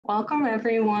Welcome,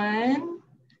 everyone.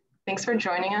 Thanks for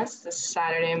joining us this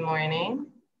Saturday morning.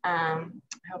 I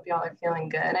hope you all are feeling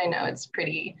good. I know it's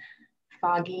pretty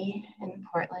foggy in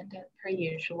Portland per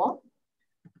usual.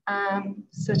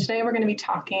 So today we're going to be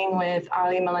talking with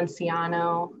Ali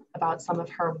Malenciano about some of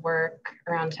her work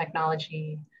around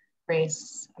technology,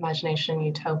 race, imagination,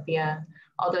 utopia,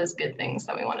 all those good things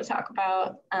that we want to talk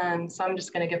about. So I'm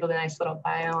just going to give a nice little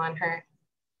bio on her.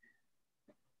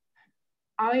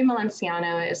 Ali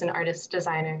Malenciano is an artist,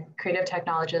 designer, creative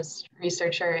technologist,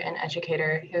 researcher, and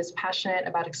educator who is passionate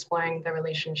about exploring the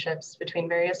relationships between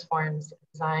various forms of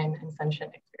design and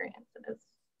sentient experiences.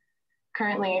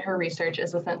 Currently, her research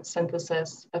is a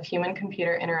synthesis of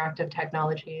human-computer interactive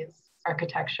technologies,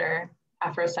 architecture,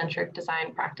 Afrocentric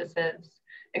design practices,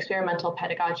 experimental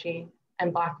pedagogy,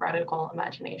 and Black radical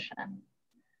imagination.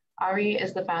 Ari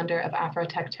is the founder of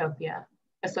Afrotectopia,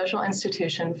 a social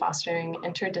institution fostering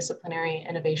interdisciplinary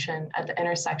innovation at the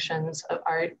intersections of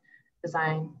art,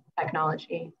 design,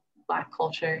 technology, Black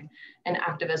culture, and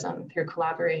activism through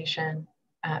collaboration,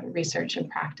 research, and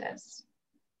practice.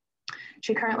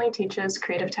 She currently teaches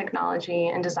creative technology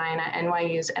and design at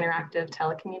NYU's Interactive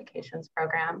Telecommunications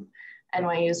Program,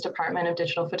 NYU's Department of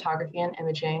Digital Photography and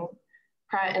Imaging,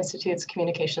 Pratt Institute's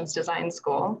Communications Design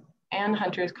School, and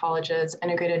Hunter College's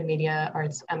Integrated Media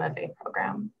Arts MFA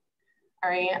program.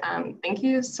 Ari, thank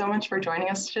you so much for joining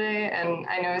us today. And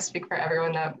I know I speak for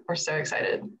everyone that we're so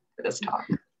excited for this talk.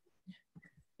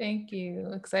 Thank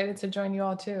you. Excited to join you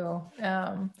all too.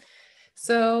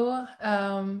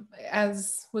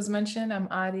 As was mentioned, I'm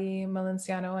Adi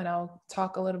Malenciano, and I'll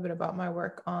talk a little bit about my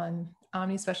work on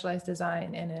Omni specialized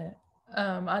design and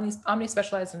Omni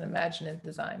specialized and imaginative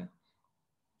design.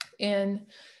 And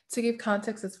to give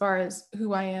context as far as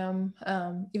who I am,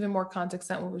 even more context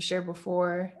than what was shared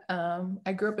before,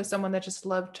 I grew up as someone that just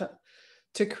loved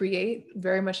to create,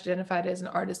 very much identified as an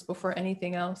artist before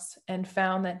anything else, and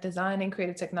found that design and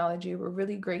creative technology were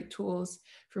really great tools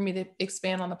for me to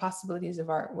expand on the possibilities of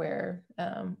art, where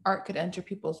art could enter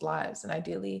people's lives and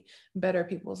ideally better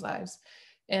people's lives.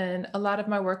 And a lot of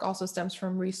my work also stems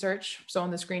from research. So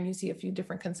on the screen, you see a few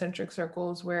different concentric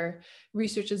circles where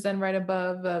research is then right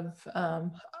above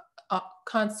of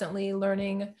constantly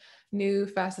learning new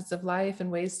facets of life and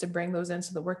ways to bring those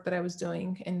into the work that I was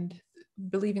doing, and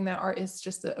believing that art is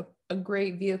just a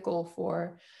great vehicle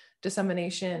for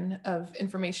dissemination of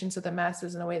information to the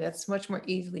masses in a way that's much more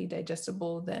easily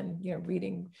digestible than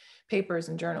reading papers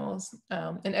and journals.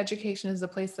 And education is a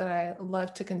place that I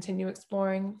love to continue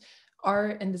exploring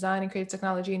art and design and creative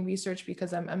technology and research,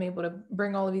 because I'm able to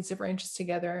bring all of these different interests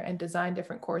together and design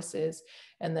different courses,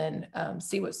 and then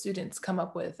see what students come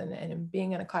up with. And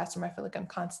being in a classroom, I feel like I'm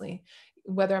constantly,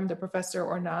 whether I'm the professor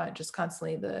or not, just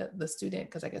constantly the student,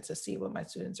 because I get to see what my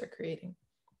students are creating.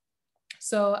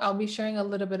 So I'll be sharing a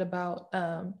little bit about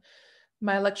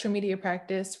my electromedia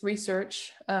practice,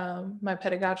 research, my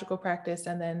pedagogical practice,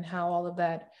 and then how all of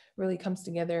that really comes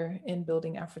together in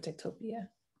building Afrotectopia.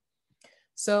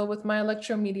 So with my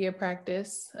electromedia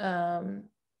practice,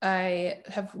 I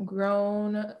have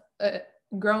grown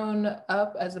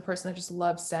up as a person that just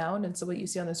loves sound. And so what you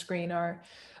see on the screen are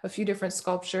a few different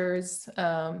sculptures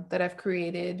that I've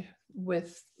created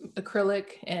with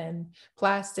acrylic and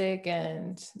plastic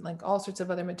and like all sorts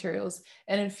of other materials,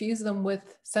 and infuse them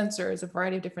with sensors, a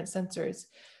variety of different sensors.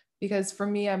 Because for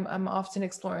me, I'm often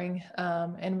exploring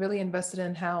and really invested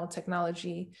in how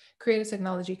technology, creative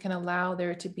technology, can allow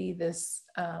there to be this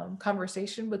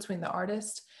conversation between the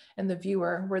artist and the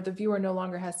viewer, where the viewer no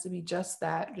longer has to be just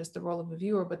the role of a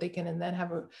viewer, but they can then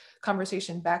have a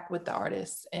conversation back with the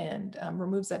artist, and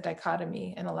removes that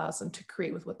dichotomy and allows them to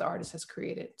create with what the artist has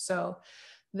created. So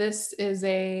this is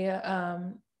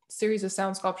a series of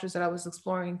sound sculptures that I was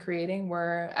exploring and creating,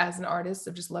 where as an artist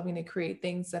of just loving to create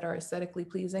things that are aesthetically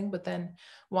pleasing, but then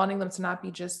wanting them to not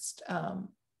be just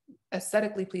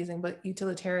aesthetically pleasing, but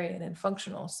utilitarian and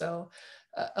functional. So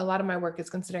a lot of my work is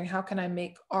considering how can I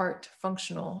make art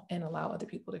functional and allow other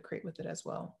people to create with it as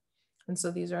well. And so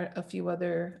these are a few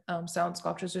other sound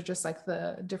sculptures, are just like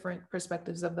the different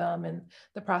perspectives of them and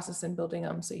the process in building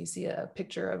them. So you see a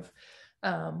picture of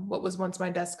what was once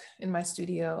my desk in my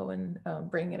studio, and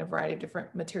bringing in a variety of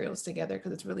different materials together,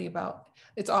 because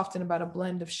it's often about a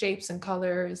blend of shapes and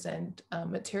colors and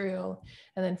material,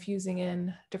 and then fusing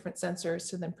in different sensors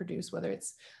to then produce, whether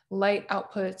it's light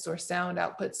outputs or sound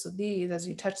outputs. So these, as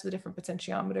you touch the different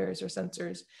potentiometers or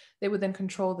sensors, they would then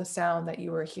control the sound that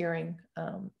you are hearing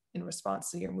in response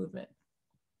to your movement.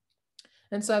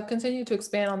 And so I've continued to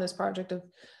expand on this project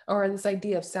or this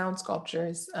idea of sound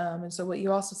sculptures. And so what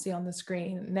you also see on the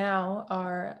screen now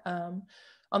are,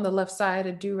 on the left side,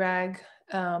 a do-rag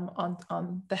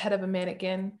on the head of a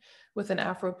mannequin with an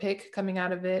Afro pick coming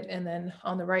out of it. And then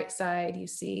on the right side, you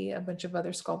see a bunch of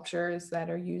other sculptures that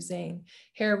are using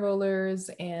hair rollers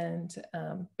and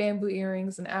bamboo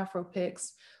earrings and Afro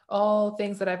picks, all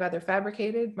things that I've either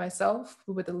fabricated myself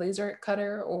with a laser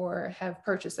cutter or have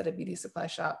purchased at a beauty supply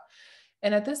shop.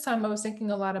 And at this time, I was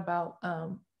thinking a lot about,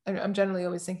 I'm generally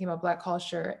always thinking about Black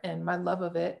culture and my love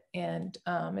of it. And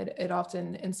it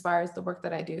often inspires the work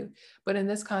that I do. But in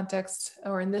this context,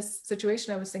 or in this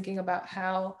situation, I was thinking about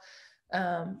how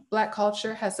Black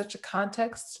culture has such a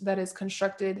context that is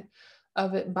constructed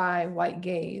of it by white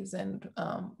gaze and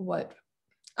what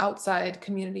outside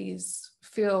communities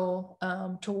feel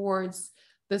towards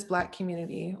this Black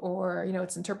community, or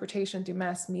its interpretation through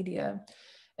mass media.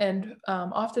 And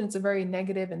often it's a very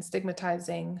negative and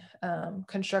stigmatizing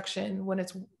construction when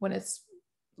it's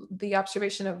the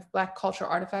observation of Black cultural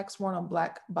artifacts worn on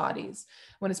Black bodies.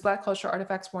 When it's Black cultural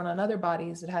artifacts worn on other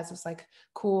bodies, it has this like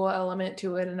cool element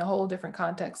to it in a whole different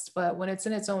context. But when it's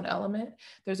in its own element,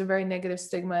 there's a very negative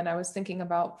stigma. And I was thinking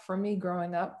about, for me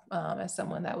growing up as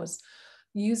someone that was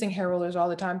using hair rollers all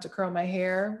the time to curl my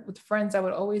hair. With friends, I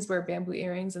would always wear bamboo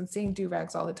earrings and seeing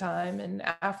do-rags all the time and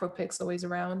Afro picks always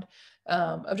around,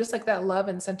 of just like that love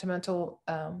and sentimental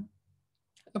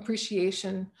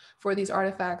appreciation for these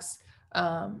artifacts,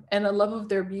 and a love of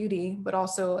their beauty, but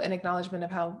also an acknowledgement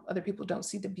of how other people don't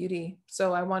see the beauty.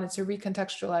 So I wanted to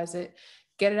recontextualize it,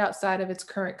 get it outside of its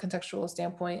current contextual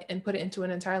standpoint and put it into an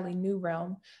entirely new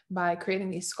realm by creating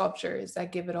these sculptures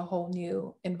that give it a whole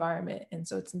new environment. And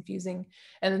so it's infusing,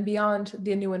 and then beyond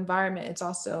the new environment, it's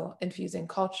also infusing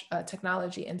culture,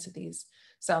 technology into these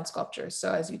sound sculptures.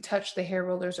 So as you touch the hair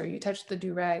rollers, or you touch the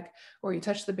do-rag, or you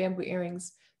touch the bamboo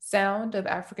earrings, sound of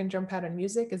African drum pattern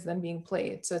music is then being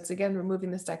played. So it's again removing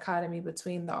this dichotomy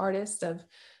between the artist of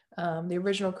the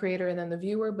original creator and then the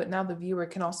viewer, but now the viewer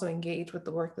can also engage with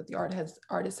the work that the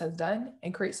artist has done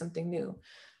and create something new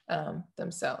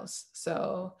themselves.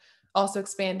 So also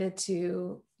expanded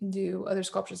to do other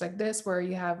sculptures like this, where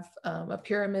you have a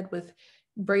pyramid with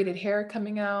braided hair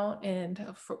coming out. And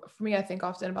for me, I think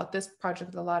often about this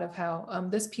project a lot of how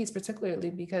this piece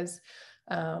particularly, because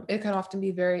it can often be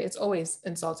it's always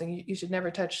insulting. You should never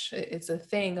touch, it's a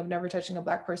thing of never touching a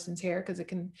Black person's hair, because it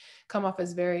can come off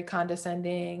as very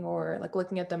condescending, or like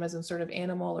looking at them as a sort of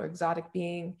animal or exotic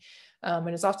being. And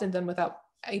it's often done without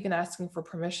even asking for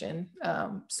permission.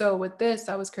 So with this,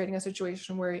 I was creating a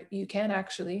situation where you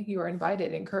are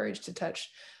invited, encouraged to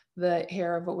touch the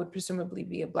hair of what would presumably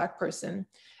be a Black person,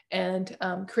 and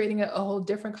creating a whole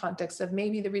different context of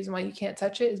maybe the reason why you can't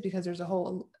touch it is because there's a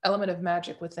whole element of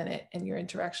magic within it and your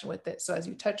interaction with it. So as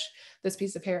you touch this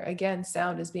piece of hair, again,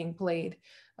 sound is being played.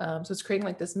 So it's creating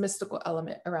like this mystical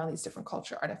element around these different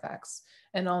culture artifacts.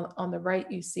 And on the right,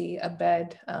 you see a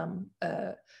bed,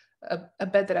 a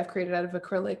bed that I've created out of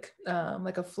acrylic,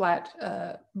 like a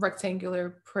flat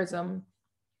rectangular prism,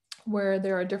 where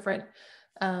there are different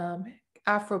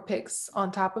Afro picks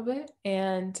on top of it.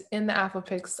 And in the Afro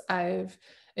picks, I've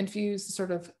infused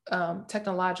sort of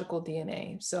technological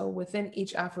DNA. So within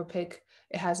each Afro pick,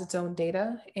 it has its own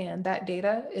data. And that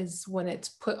data is, when it's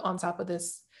put on top of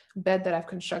this bed that I've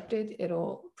constructed,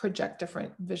 it'll project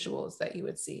different visuals that you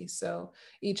would see. So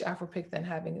each Afro pick then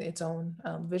having its own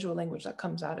visual language that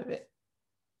comes out of it.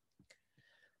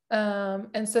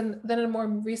 And so then a more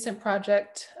recent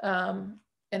project,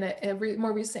 and a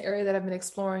more recent area that I've been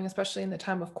exploring, especially in the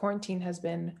time of quarantine, has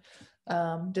been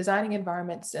designing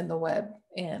environments in the web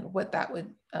and what that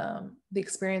would, the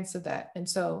experience of that. And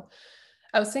so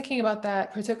I was thinking about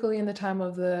that, particularly in the time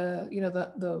of the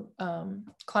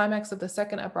climax of the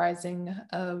second uprising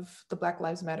of the Black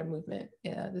Lives Matter movement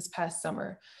this past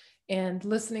summer, and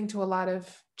listening to a lot of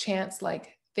chants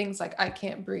like things like "I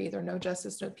can't breathe" or "No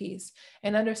justice, no peace,"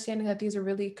 and understanding that these are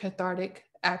really cathartic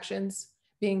actions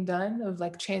being done, of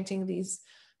like chanting these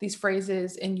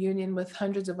phrases in union with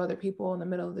hundreds of other people in the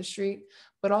middle of the street,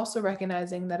 but also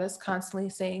recognizing that us constantly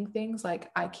saying things like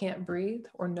 "I can't breathe"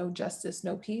 or "No justice,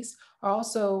 no peace" are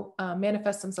also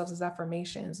manifest themselves as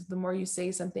affirmations. The more you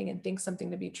say something and think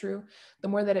something to be true, the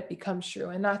more that it becomes true.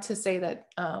 And not to say that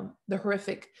the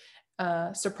horrific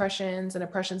suppressions and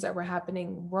oppressions that were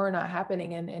happening were not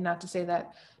happening, and not to say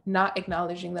that not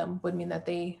acknowledging them would mean that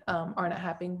they are not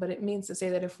happening, but it means to say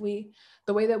that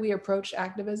the way that we approach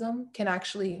activism can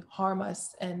actually harm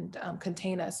us and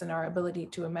contain us in our ability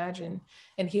to imagine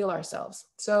and heal ourselves.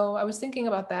 So I was thinking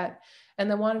about that, and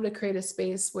then wanted to create a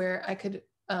space where I could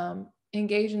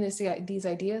engage in these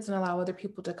ideas and allow other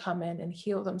people to come in and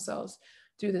heal themselves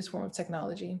through this form of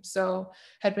technology. So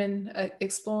had been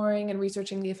exploring and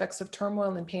researching the effects of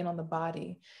turmoil and pain on the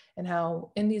body. and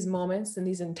how in these moments, in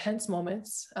these intense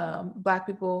moments, Black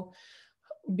people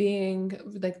being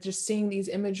like just seeing these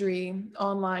imagery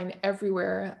online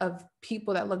everywhere of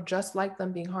people that look just like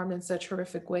them being harmed in such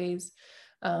horrific ways.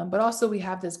 But also we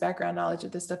have this background knowledge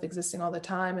of this stuff existing all the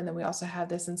time. And then we also have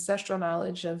this ancestral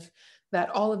knowledge of that,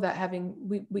 all of that having,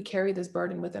 we carry this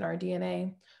burden within our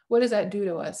DNA. What does that do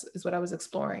to us is what I was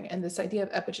exploring. And this idea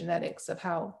of epigenetics, of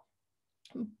how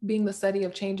being the study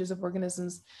of changes of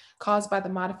organisms caused by the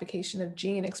modification of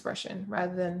gene expression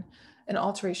rather than an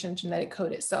alteration in genetic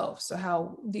code itself. So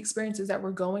how the experiences that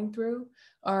we're going through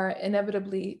are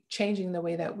inevitably changing the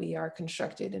way that we are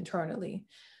constructed internally.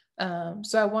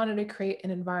 So I wanted to create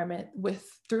an environment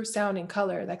through sound and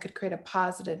color that could create a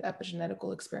positive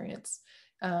epigenetical experience.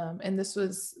 And this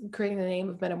was creating the name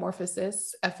of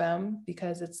Metamorphosis FM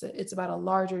because it's about a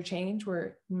larger change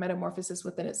where metamorphosis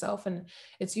within itself, and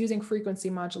it's using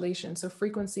frequency modulation. So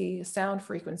frequency, sound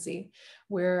frequency,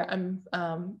 where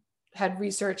I'm had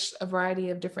researched a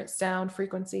variety of different sound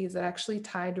frequencies that actually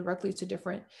tie directly to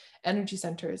different energy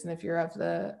centers. And if you're of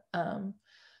the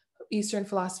Eastern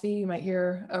philosophy, you might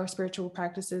hear, or spiritual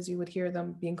practices, you would hear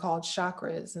them being called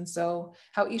chakras. And so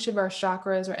how each of our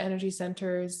chakras or energy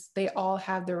centers, they all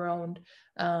have their own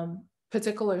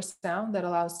particular sound that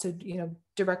allows to,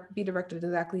 be directed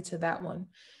exactly to that one.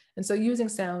 And so using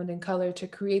sound and color to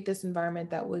create this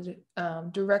environment that would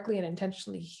directly and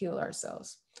intentionally heal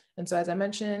ourselves. And so as I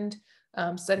mentioned,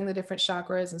 studying the different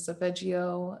chakras and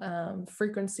solfeggio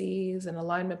frequencies and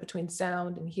alignment between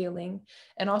sound and healing,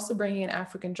 and also bringing in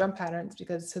African drum patterns,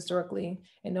 because historically,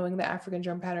 and knowing that African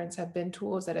drum patterns have been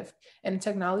tools that have, and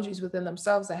technologies within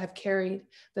themselves that have carried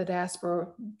the diaspora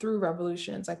through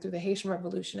revolutions, like through the Haitian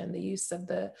Revolution and the use of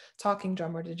the talking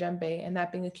drum or the djembe, and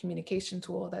that being a communication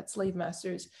tool that slave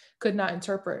masters could not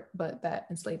interpret, but that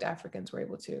enslaved Africans were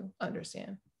able to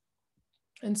understand.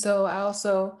 And so I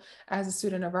also, as a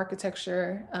student of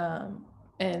architecture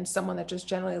and someone that just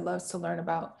generally loves to learn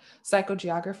about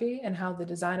psychogeography and how the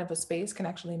design of a space can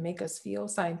actually make us feel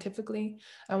scientifically,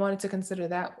 I wanted to consider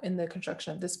that in the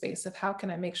construction of this space, of how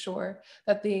can I make sure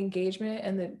that the engagement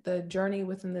and the journey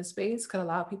within this space could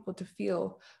allow people to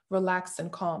feel relaxed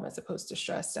and calm as opposed to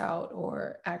stressed out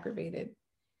or aggravated.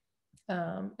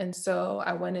 And so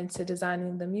I went into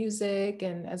designing the music,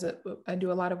 and I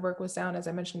do a lot of work with sound, as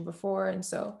I mentioned before. And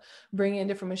so bringing in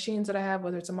different machines that I have,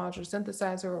 whether it's a modular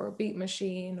synthesizer or a beat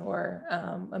machine or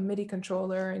a MIDI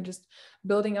controller, and just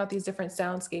building out these different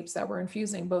soundscapes that were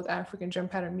infusing both African drum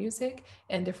pattern music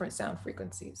and different sound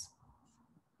frequencies.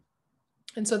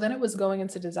 And so then it was going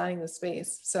into designing the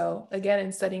space. So again,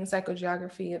 in studying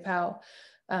psychogeography of how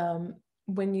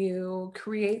when you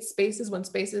create spaces, when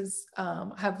spaces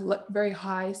have very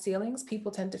high ceilings, people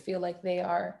tend to feel like they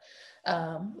are,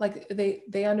 like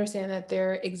they understand that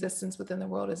their existence within the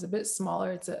world is a bit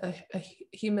smaller. It's a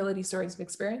humility sort of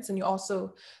experience. And you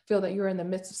also feel that you're in the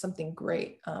midst of something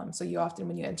great. So you often,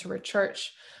 when you enter a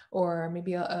church or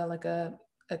maybe a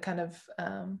kind of,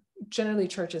 generally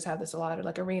churches have this a lot, or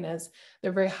like arenas,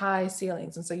 they're very high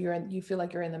ceilings. And so you feel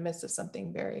like you're in the midst of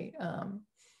something very,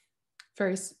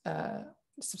 very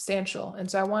substantial. And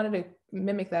so I wanted to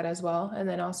mimic that as well. And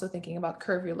then also thinking about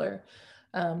curvular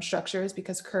structures,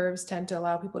 because curves tend to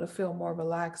allow people to feel more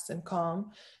relaxed and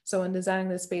calm. So in designing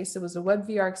this space, it was a web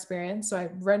VR experience. So I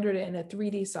rendered it in a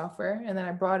 3D software, and then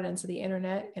I brought it into the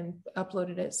internet and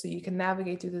uploaded it so you can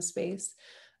navigate through the space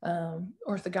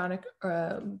orthogonal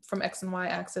from X and Y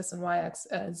axis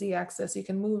and Z axis. You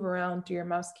can move around through your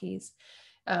mouse keys.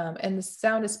 And the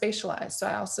sound is spatialized. So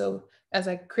I also, as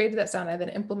I created that sound, I then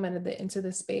implemented it into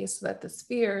the space so that the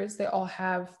spheres, they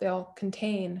all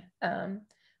contain the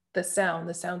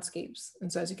soundscapes.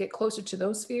 And so as you get closer to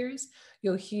those spheres,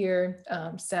 you'll hear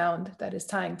sound that is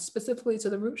tying specifically to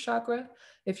the root chakra,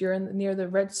 if you're near the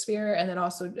red sphere, and then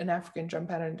also an African drum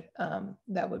pattern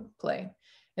that would play.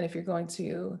 And if you're going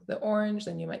to the orange,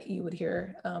 then you would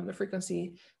hear the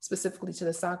frequency specifically to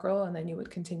the sacral, and then you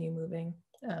would continue moving.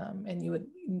 And you would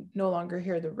no longer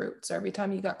hear the root. So every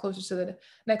time you got closer to the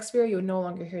next sphere, you would no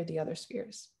longer hear the other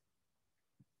spheres.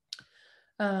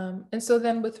 And so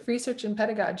then with research and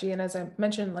pedagogy, and as I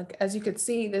mentioned, like, as you could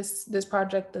see, this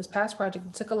past project,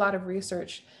 it took a lot of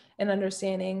research and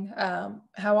understanding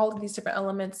how all of these different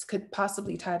elements could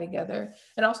possibly tie together.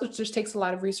 And also just takes a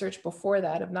lot of research before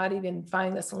that, of not even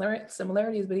finding the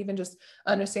similarities, but even just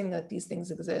understanding that these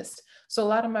things exist. So a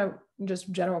lot of my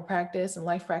just general practice and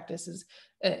life practice is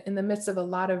in the midst of a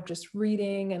lot of just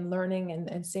reading and learning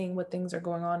and seeing what things are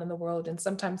going on in the world. And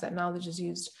sometimes that knowledge is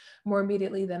used more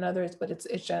immediately than others, but it's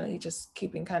generally just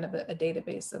keeping kind of a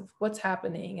database of what's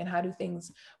happening and how do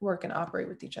things work and operate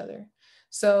with each other.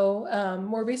 So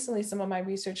more recently, some of my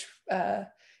research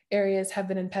areas have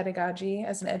been in pedagogy.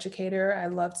 As an educator, I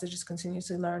love to just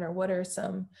continuously learn, or what are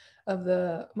some of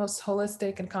the most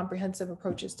holistic and comprehensive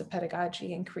approaches to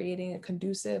pedagogy and creating a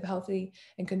conducive, healthy,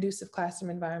 and conducive classroom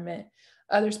environment.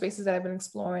 Other spaces that I've been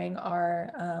exploring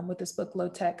are with this book, Low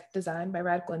Tech Design by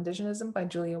Radical Indigenism by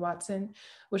Julia Watson,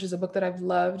 which is a book that I've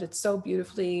loved. It's so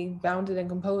beautifully bounded and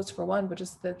composed, for one, but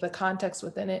just the context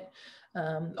within it.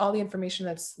 All the information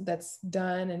that's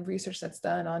done and research that's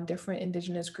done on different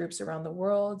indigenous groups around the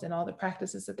world, and all the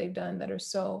practices that they've done that are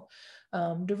so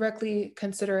directly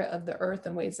considerate of the earth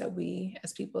in ways that we,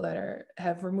 as people that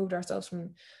have removed ourselves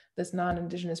from this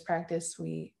non-indigenous practice,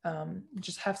 we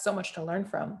just have so much to learn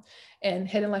from. And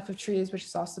Hidden Life of Trees, which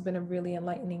has also been a really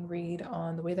enlightening read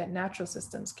on the way that natural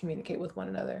systems communicate with one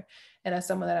another. And as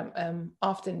someone that I'm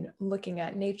often looking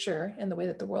at nature and the way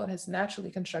that the world has naturally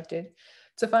constructed,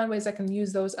 to find ways I can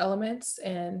use those elements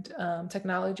and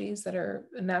technologies that are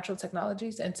natural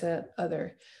technologies into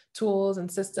other tools and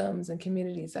systems and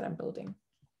communities that I'm building.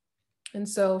 And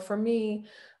so for me,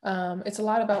 it's a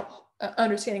lot about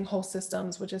understanding whole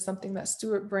systems, which is something that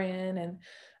Stuart Brand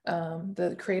and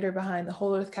the creator behind the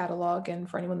Whole Earth Catalog. And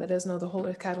for anyone that doesn't know the Whole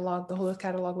Earth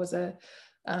Catalog was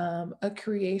a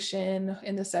creation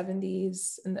in the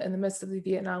 70s in the midst of the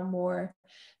Vietnam War,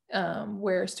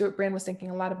 where Stuart Brand was thinking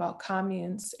a lot about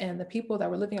communes and the people that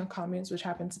were living on communes, which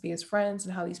happened to be his friends,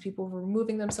 and how these people were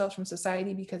removing themselves from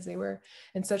society because they were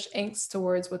in such angst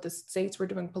towards what the states were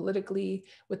doing politically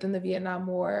within the Vietnam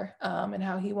War, and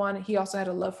how he also had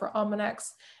a love for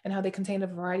almanacs and how they contained a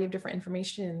variety of different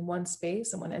information in one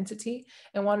space and one entity,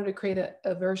 and wanted to create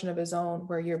a version of his own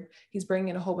where he's bringing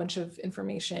in a whole bunch of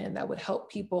information that would help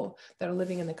people that are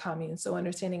living in the communes. So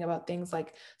understanding about things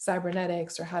like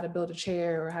cybernetics, or how to build a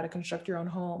chair, or how to construct your own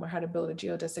home, or how to build a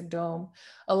geodesic dome,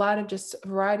 a lot of just a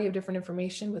variety of different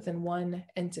information within one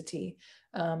entity.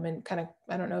 And kind of,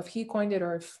 I don't know if he coined it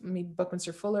or if maybe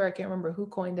Buckminster Fuller, I can't remember who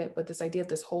coined it, but this idea of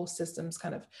this whole systems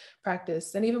kind of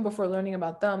practice. And even before learning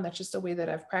about them, that's just a way that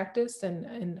I've practiced,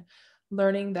 and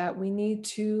learning that we need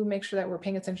to make sure that we're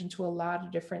paying attention to a lot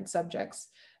of different subjects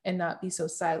and not be so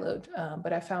siloed.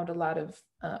 But I found a lot of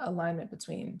alignment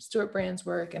between Stuart Brand's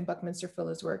work and Buckminster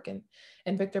Fuller's work,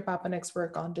 and Victor Papanek's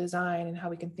work on design, and how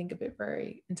we can think of it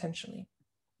very intentionally.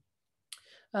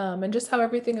 And just how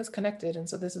everything is connected. And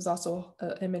so this is also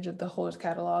an image of the Whole Earth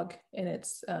Catalog in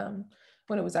its,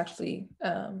 when it was actually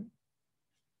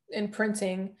in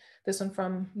printing, this one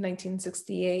from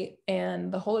 1968.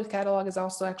 And the Whole Earth Catalog is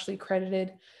also actually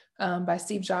credited by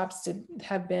Steve Jobs to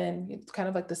have been kind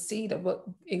of like the seed of what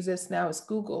exists now as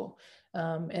Google,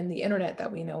 and the internet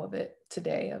that we know of it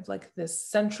today, of like this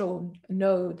central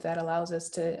node that allows us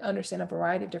to understand a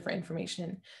variety of different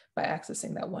information by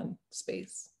accessing that one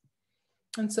space.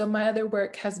 And so my other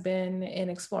work has been in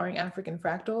exploring African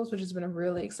fractals, which has been a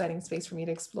really exciting space for me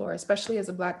to explore, especially as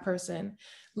a Black person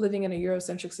living in a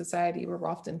Eurocentric society where we're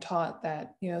often taught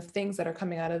that, things that are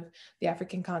coming out of the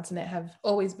African continent have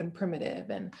always been primitive,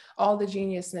 and all the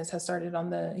geniusness has started on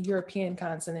the European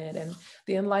continent, and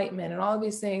the Enlightenment and all of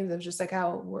these things. It's just like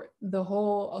how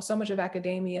so much of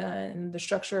academia and the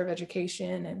structure of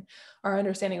education and our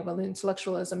understanding of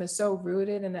intellectualism is so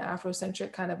rooted in an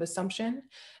Afrocentric kind of assumption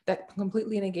that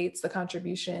completely negates the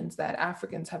contributions that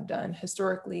Africans have done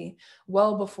historically,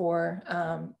 well before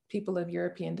people of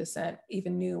European descent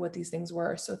even knew what these things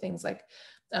were. So things like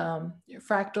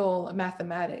fractal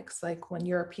mathematics, like when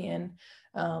European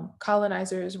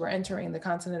colonizers were entering the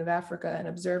continent of Africa and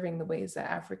observing the ways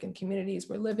that African communities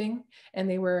were living, and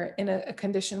they were in a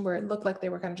condition where it looked like they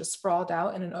were kind of just sprawled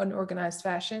out in an unorganized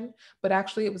fashion, but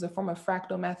actually it was a form of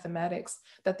fractal mathematics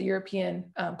that the European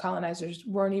colonizers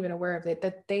weren't even aware of,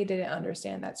 that they didn't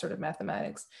understand that sort of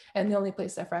mathematics. And the only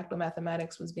place that fractal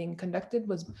mathematics was being conducted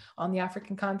was on the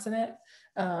African continent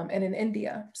and in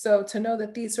India. So to know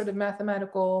that these sort of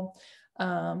mathematical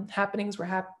happenings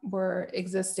were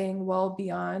existing well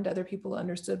beyond other people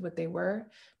understood what they were,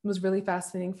 it was really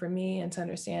fascinating for me, and to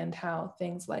understand how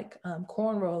things like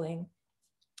corn rolling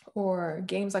or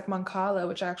games like Mancala,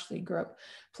 which I actually grew up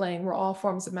playing, were all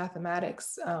forms of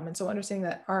mathematics. And so understanding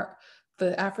that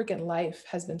the African life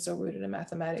has been so rooted in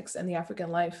mathematics, and the African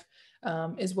life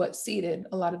is what seeded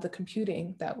a lot of the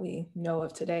computing that we know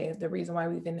of today. The reason why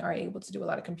we even are able to do a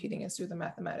lot of computing is through the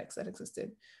mathematics that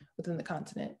existed within the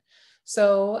continent.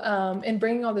 So in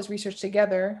bringing all this research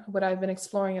together, what I've been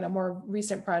exploring in a more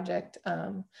recent project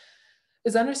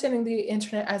is understanding the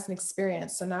internet as an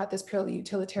experience. So not this purely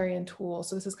utilitarian tool.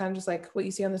 So this is kind of just like what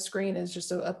you see on the screen is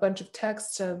just a bunch of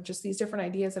text of just these different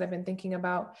ideas that I've been thinking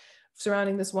about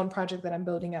surrounding this one project that I'm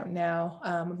building out now,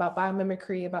 about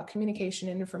biomimicry, about communication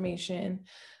and information,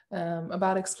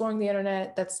 about exploring the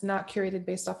internet that's not curated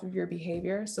based off of your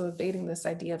behavior. So evading this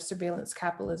idea of surveillance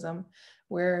capitalism,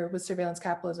 where with surveillance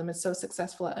capitalism, it's so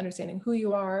successful at understanding who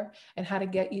you are and how to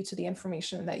get you to the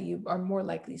information that you are more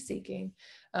likely seeking.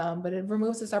 But it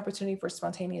removes this opportunity for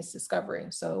spontaneous discovery.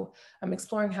 So I'm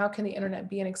exploring how can the internet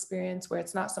be an experience where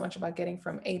it's not so much about getting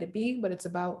from A to B, but it's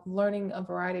about learning a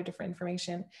variety of different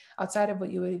information outside of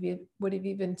what you would have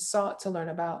even sought to learn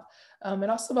about. And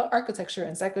also about architecture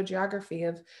and psychogeography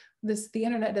of this. The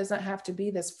internet doesn't have to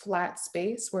be this flat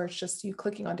space where it's just you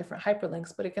clicking on different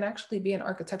hyperlinks, but it can actually be an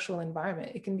architectural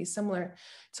environment. It can be similar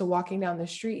to walking down the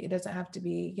street. It doesn't have to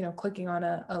be, clicking on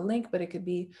a link, but it could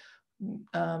be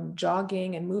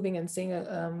jogging and moving and seeing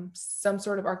some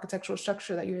sort of architectural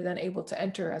structure that you're then able to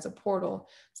enter as a portal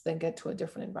to then get to a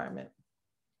different environment.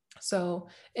 So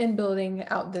in building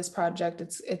out this project,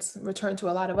 it's returned to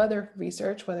a lot of other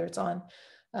research, whether it's on,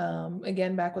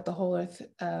 again, back with the Whole Earth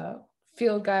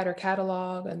field guide or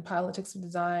catalog and politics of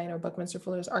design, or Buckminster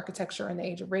Fuller's Architecture in the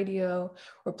Age of Radio,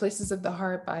 or Places of the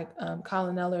Heart by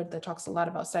Colin Ellard that talks a lot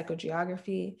about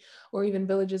psychogeography, or even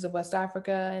Villages of West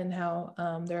Africa and how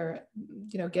they're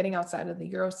getting outside of the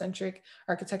Eurocentric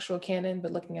architectural canon,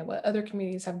 but looking at what other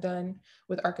communities have done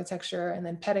with architecture, and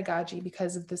then pedagogy,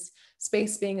 because of this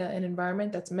space being an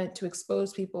environment that's meant to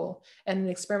expose people, and an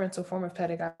experimental form of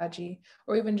pedagogy,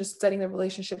 or even just studying the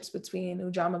relationships between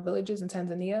Ujamaa villages in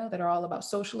Tanzania that are all about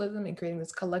socialism and creating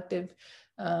this collective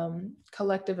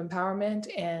empowerment,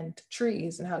 and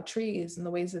trees, and how trees and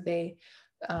the ways that they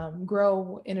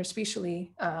grow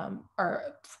interspecially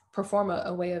perform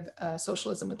a way of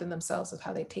socialism within themselves, of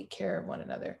how they take care of one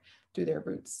another through their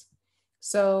roots.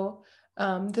 So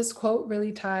this quote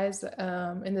really ties,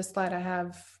 in this slide I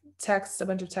have text, a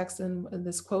bunch of text, and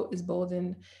this quote is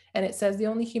bolded, and it says, "The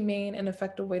only humane and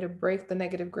effective way to break the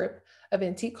negative grip of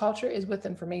antique culture is with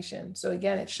information." So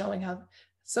again, it's showing how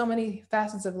so many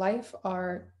facets of life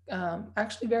are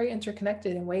actually very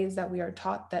interconnected in ways that we are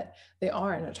taught that they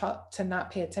aren't, or taught to not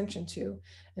pay attention to.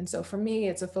 And so for me,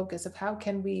 it's a focus of how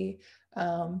can we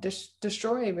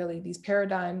destroy really these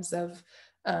paradigms of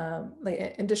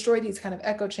and destroy these kind of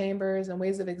echo chambers and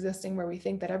ways of existing where we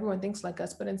think that everyone thinks like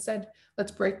us, but instead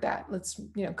let's break that. Let's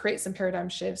create some paradigm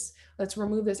shifts. Let's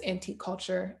remove this antique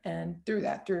culture, and through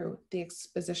the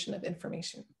exposition of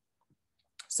information.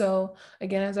 So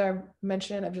again, as I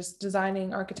mentioned, I'm just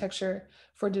designing architecture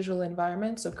for digital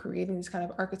environments. So creating these kind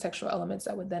of architectural elements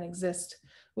that would then exist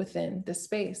within this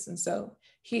space. And so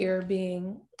here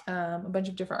being a bunch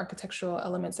of different architectural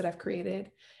elements that I've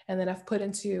created, and then I've put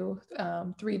into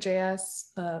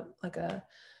 3JS, like a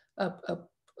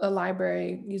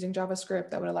library using JavaScript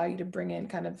that would allow you to bring in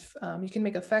kind of, you can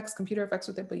make effects, computer effects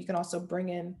with it, but you can also bring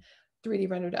in 3D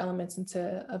rendered elements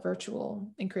into a virtual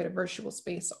and create a virtual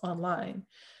space online.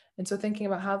 And so thinking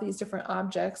about how these different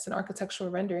objects and architectural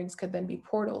renderings could then be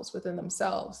portals within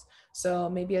themselves. So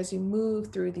maybe as you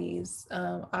move through these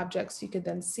objects, you could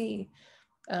then see,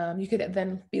 you could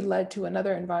then be led to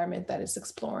another environment that is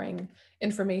exploring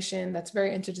information that's very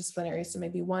interdisciplinary. So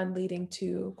maybe one leading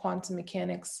to quantum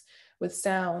mechanics with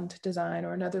sound design,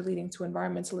 or another leading to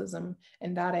environmentalism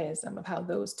and Dadaism, of how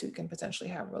those two can potentially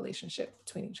have a relationship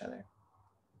between each other.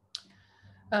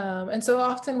 And so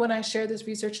often when I share this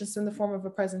research, it's in the form of a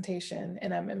presentation,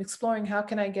 and I'm exploring how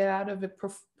can I get out of it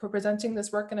presenting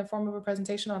this work in a form of a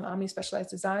presentation on Omni specialized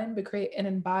design, but create an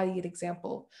embodied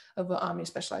example of what Omni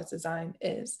specialized design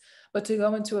is. But to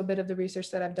go into a bit of the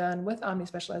research that I've done with Omni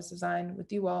specialized design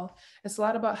with you all, it's a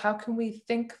lot about how can we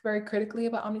think very critically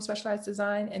about Omni specialized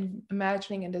design and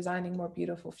imagining and designing more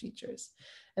beautiful futures.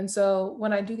 And so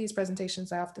when I do these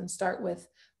presentations, I often start with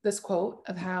this quote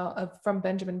from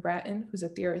Benjamin Bratton, who's a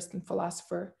theorist and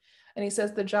philosopher. And he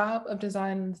says, "The job of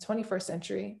design in the 21st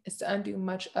century is to undo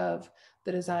much of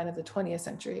the design of the 20th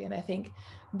century." And I think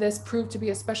this proved to be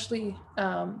especially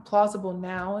plausible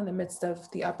now in the midst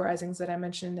of the uprisings that I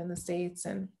mentioned in the States,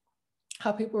 and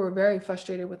how people were very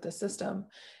frustrated with the system,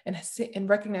 and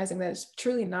recognizing that it's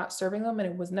truly not serving them, and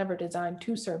it was never designed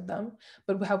to serve them,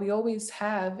 but how we always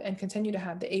have and continue to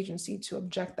have the agency to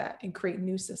object that and create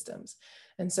new systems.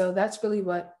 And so that's really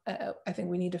what I think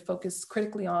we need to focus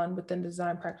critically on within the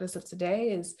design practice of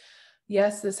today is,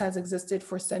 yes, this has existed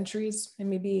for centuries, and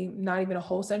maybe not even a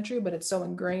whole century, but it's so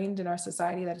ingrained in our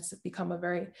society that it's become a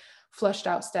very flushed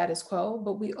out status quo,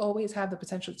 but we always have the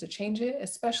potential to change it,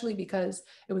 especially because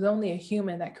it was only a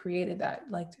human that created that.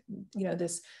 Like,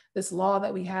 this law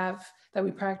that we have, that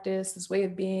we practice, this way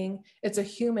of being, it's a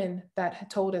human that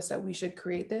told us that we should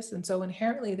create this. And so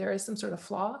inherently there is some sort of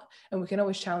flaw, and we can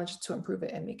always challenge it to improve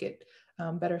it and make it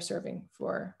better serving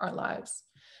for our lives.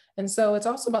 And so it's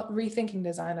also about rethinking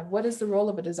design of what is the role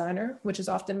of a designer, which is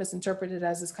often misinterpreted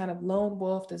as this kind of lone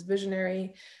wolf, this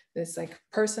visionary, this like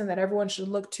person that everyone should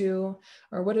look to,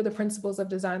 or what are the principles of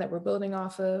design that we're building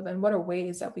off of, and what are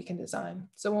ways that we can design.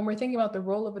 So when we're thinking about the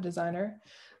role of a designer,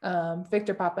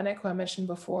 Victor Papanek, who I mentioned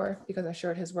before, because I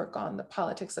shared his work on the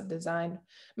politics of design,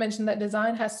 mentioned that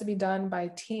design has to be done by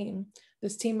a team.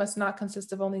 This team must not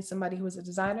consist of only somebody who is a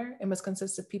designer. It must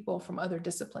consist of people from other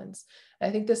disciplines. And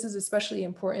I think this is especially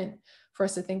important for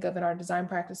us to think of in our design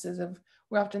practices.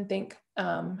 We often think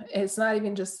it's not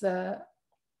even just that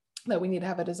we need to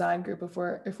have a design group.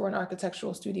 If we're an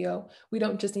architectural studio, we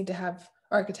don't just need to have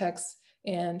architects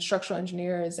and structural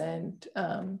engineers and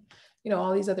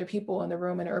all these other people in the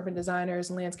room, and urban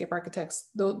designers and landscape architects.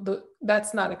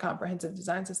 That's not a comprehensive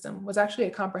design system. What's actually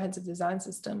a comprehensive design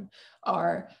system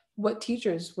are what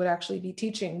teachers would actually be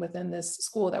teaching within this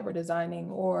school that we're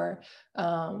designing, or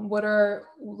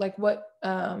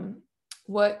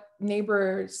what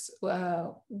neighbors,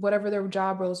 whatever their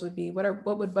job roles would be,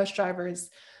 what would bus drivers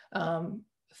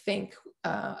think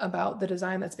about the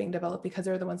design that's being developed, because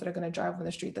they're the ones that are going to drive on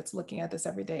the street that's looking at this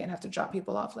every day and have to drop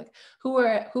people off. Like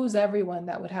who's everyone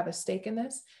that would have a stake in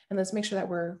this? And let's make sure that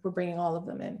we're bringing all of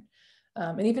them in.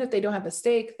 And even if they don't have a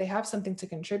stake, they have something to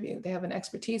contribute. They have an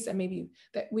expertise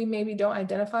that we maybe don't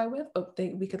identify with, but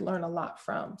we could learn a lot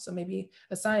from. So maybe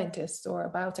a scientist or a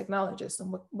biotechnologist,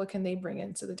 and what can they bring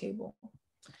into the table?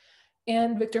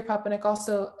 And Victor Papanek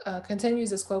also continues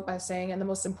this quote by saying, and the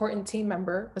most important team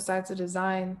member besides the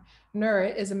designer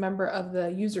is a member of the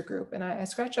user group. And I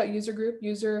scratched out user group.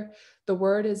 User, the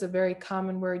word is a very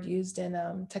common word used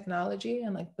in technology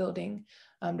and like building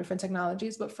different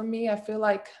technologies. But for me, I feel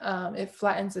like it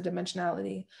flattens the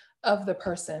dimensionality of the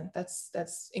person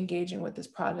that's engaging with this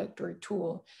product or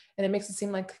tool. And it makes it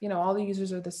seem like, all the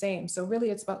users are the same. So really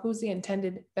it's about who's the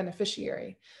intended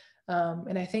beneficiary.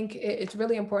 And I think it's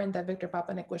really important that Victor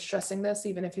Papanek was stressing this.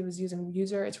 Even if he was using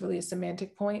user, it's really a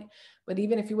semantic point. But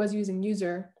even if he was using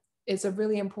user, it's a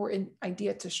really important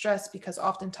idea to stress, because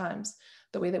oftentimes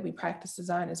the way that we practice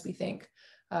design is we think,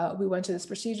 we went to this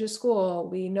prestigious school,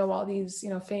 we know all these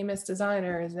famous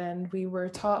designers, and we were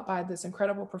taught by this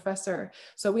incredible professor,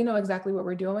 so we know exactly what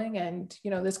we're doing, and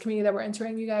this community that we're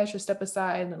entering, you guys should step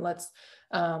aside and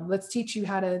let's teach you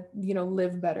how to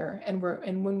live better. And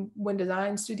when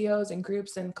design studios and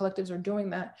groups and collectives are doing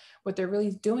that, what they're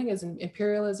really doing is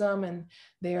imperialism, and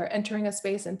they are entering a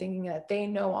space and thinking that they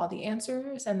know all the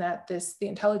answers, and that the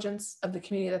intelligence of the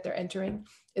community that they're entering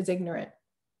is ignorant,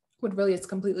 when really it's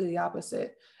completely the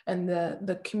opposite. And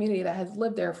the community that has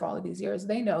lived there for all of these years,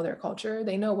 they know their culture,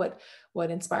 they know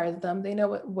what inspires them, they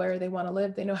know where they want to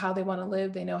live, they know how they want to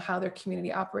live, they know how their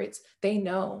community operates, they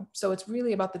know. So it's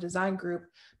really about the design group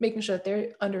making sure that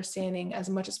they're understanding as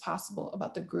much as possible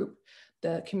about the group,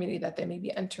 the community that they may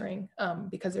be entering,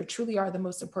 because they truly are the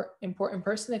most important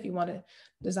person if you want to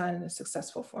design in a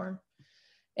successful form.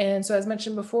 And so, as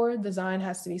mentioned before, design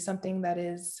has to be something that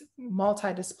is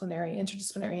multidisciplinary,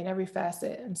 interdisciplinary in every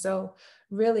facet. And so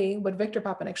really what Victor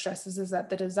Papanek stresses is that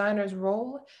the designer's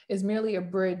role is merely a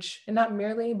bridge, and not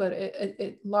merely, but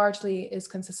it largely is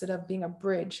consisted of being a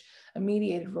bridge, a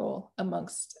mediated role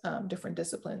amongst different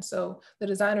disciplines. So the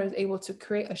designer is able to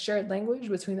create a shared language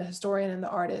between the historian and the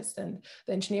artist, and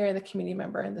the engineer and the community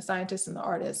member, and the scientist and the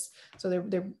artist. So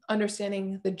they're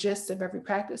understanding the gist of every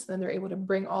practice, and then they're able to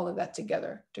bring all of that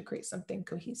together to create something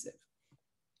cohesive.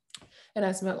 And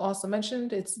as I also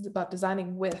mentioned, it's about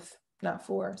designing with, not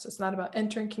for. So it's not about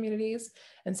entering communities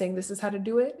and saying this is how to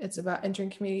do it. It's about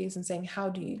entering communities and saying, how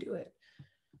do you do it?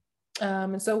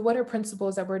 And so what are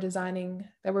principles that we're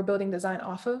building design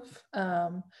off of?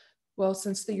 Well,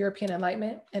 since the European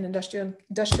Enlightenment and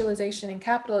industrialization and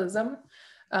capitalism,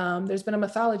 there's been a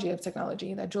mythology of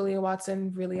technology that Julia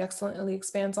Watson really excellently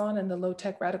expands on in the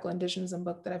Low-Tech Radical Indigenism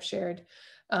book that I've shared,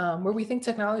 where we think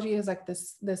technology is like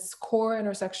this core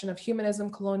intersection of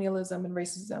humanism, colonialism, and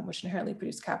racism, which inherently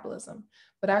produce capitalism.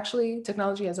 But actually,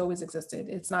 technology has always existed.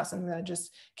 It's not something that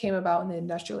just came about in the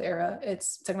industrial era.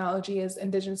 Technology is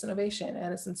indigenous innovation,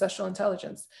 and it's ancestral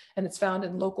intelligence, and it's found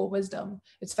in local wisdom.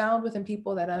 It's found within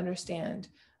people that understand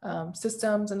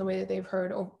systems and the way that they've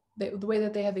heard, the way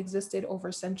that they have existed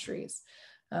over centuries.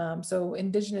 So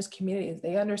indigenous communities,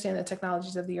 they understand the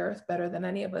technologies of the earth better than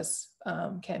any of us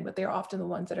can, but they're often the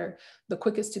ones that are the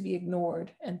quickest to be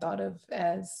ignored and thought of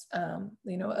as an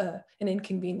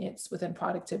inconvenience within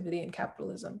productivity and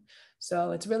capitalism.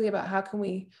 So it's really about how can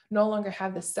we no longer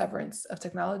have the severance of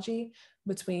technology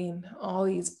between all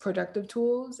these productive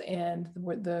tools and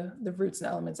the roots and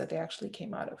elements that they actually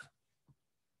came out of.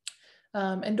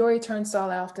 And Dori Turnstall,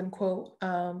 I often quote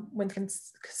when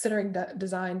considering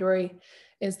design. Dori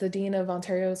is the Dean of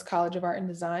Ontario's College of Art and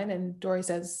Design. And Dory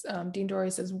says, Dean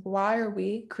Dory says, why are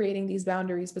we creating these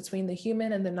boundaries between the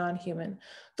human and the non-human,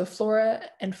 the flora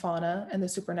and fauna and the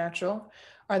supernatural?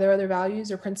 Are there other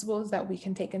values or principles that we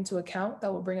can take into account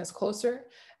that will bring us closer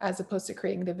as opposed to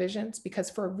creating divisions? Because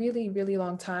for a really, really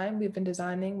long time, we've been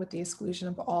designing with the exclusion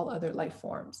of all other life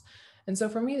forms. And so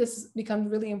for me, this becomes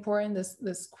really important.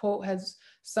 This quote has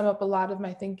summed up a lot of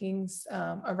my thinkings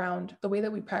around the way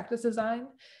that we practice design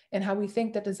and how we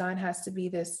think that design has to be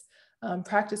this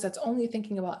practice that's only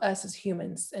thinking about us as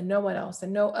humans and no one else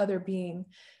and no other being.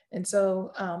 And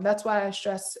so that's why I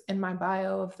stress in my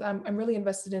bio of I'm really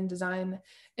invested in design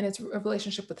and its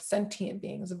relationship with sentient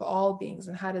beings, of all beings,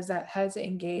 and how does it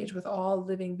engage with all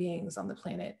living beings on the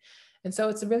planet. And so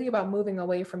it's really about moving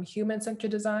away from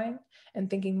human-centered design and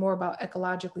thinking more about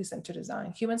ecologically centered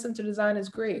design. Human-centered design is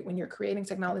great when you're creating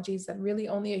technologies that really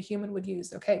only a human would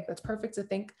use. Okay, that's perfect to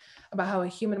think about how a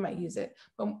human might use it.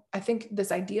 But I think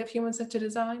this idea of human-centered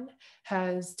design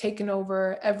has taken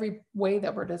over every way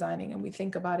that we're designing, and we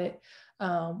think about it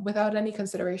without any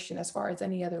consideration as far as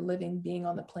any other living being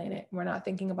on the planet. We're not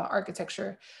thinking about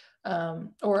architecture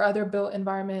or other built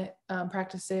environment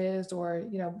practices, or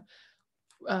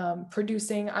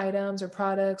producing items or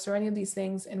products or any of these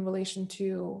things in relation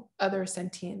to other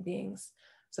sentient beings.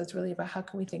 So it's really about how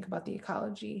can we think about the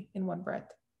ecology in one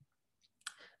breath.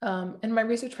 In my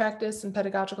research practice and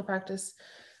pedagogical practice,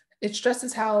 it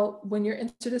stresses how when you're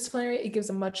interdisciplinary, it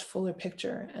gives a much fuller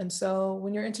picture. And so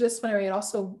when you're interdisciplinary, it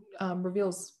also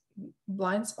reveals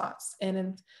blind spots. And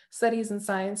in studies and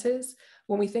sciences,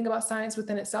 when we think about science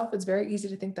within itself, it's very easy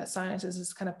to think that science is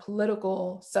this kind of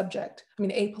political subject. I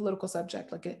mean, apolitical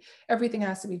subject, like everything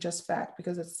has to be just fact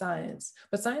because it's science.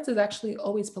 But science is actually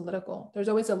always political. There's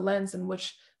always a lens in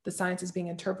which the science is being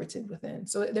interpreted within.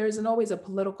 So there isn't always a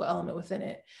political element within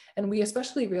it. And we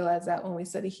especially realize that when we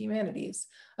study humanities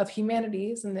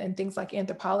and things like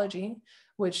anthropology,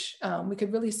 which we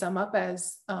could really sum up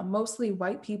as mostly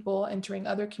white people entering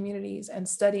other communities and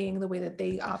studying the way that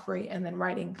they operate and then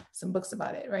writing some books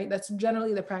about it, right? That's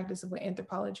generally the practice of what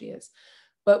anthropology is.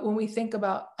 But when we think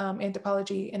about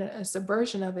anthropology in a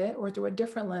subversion of it or through a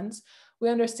different lens, we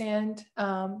understand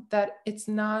that it's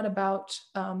not about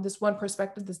this one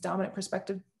perspective, this dominant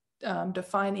perspective,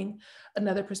 defining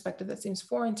another perspective that seems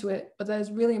foreign to it, but that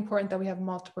is really important that we have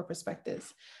multiple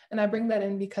perspectives. And I bring that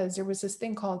in because there was this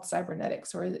thing called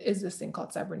cybernetics, or is this thing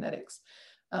called cybernetics.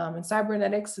 And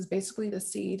cybernetics is basically the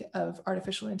seed of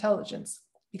artificial intelligence,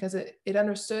 because it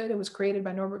understood, it was created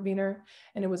by Norbert Wiener,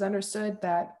 and it was understood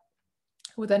that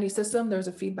with any system, there's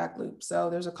a feedback loop. So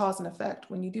there's a cause and effect.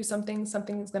 When you do something,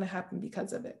 something is going to happen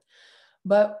because of it.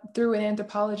 But through an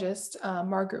anthropologist,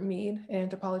 Margaret Mead, an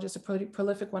anthropologist, a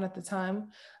prolific one at the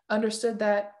time, understood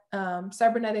that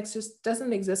cybernetics just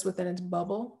doesn't exist within its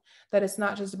bubble, that it's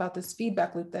not just about this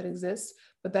feedback loop that exists,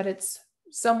 but that it's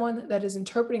someone that is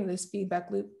interpreting this feedback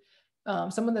loop,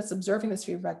 someone that's observing this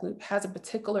feedback loop has a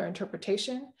particular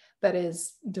interpretation that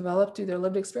is developed through their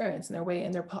lived experience and their way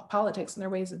and their politics and their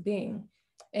ways of being.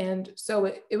 And so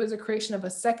it was a creation of a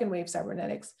second wave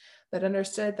cybernetics that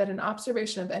understood that an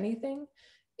observation of anything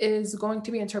is going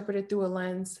to be interpreted through a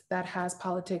lens that has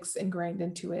politics ingrained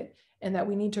into it, and that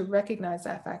we need to recognize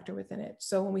that factor within it.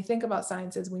 So when we think about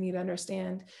sciences, we need to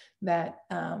understand that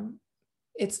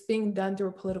it's being done through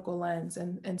a political lens,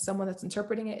 and someone that's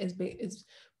interpreting it is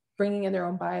bringing in their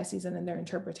own biases and in their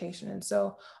interpretation. And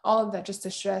so all of that just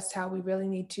to stress how we really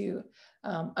need to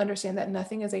understand that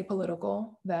nothing is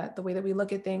apolitical, that the way that we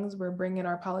look at things, we're bringing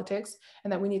our politics,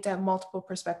 and that we need to have multiple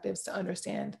perspectives to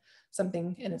understand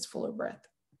something in its fuller breadth.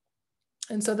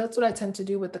 And so that's what I tend to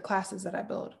do with the classes that I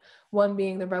build. One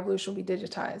being the revolution will be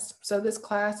digitized. So this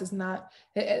class is not,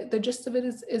 the gist of it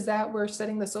is that we're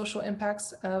studying the social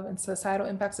impacts of and societal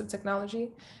impacts of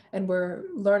technology. And we're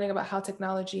learning about how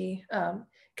technology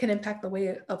can impact the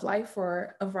way of life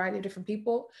for a variety of different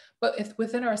people. But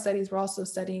within our studies, we're also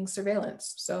studying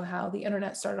surveillance. So how the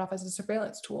internet started off as a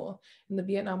surveillance tool in the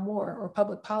Vietnam War, or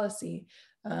public policy,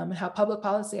 and how public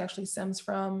policy actually stems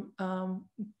from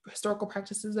historical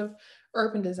practices of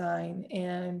urban design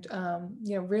and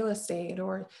real estate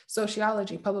or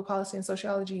sociology. Public policy and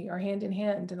sociology are hand in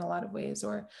hand in a lot of ways,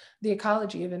 or the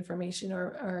ecology of information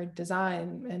or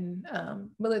design and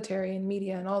military and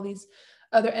media and all these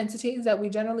other entities that we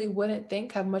generally wouldn't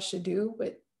think have much to do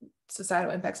with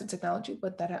societal impacts of technology,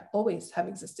 but that always have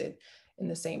existed in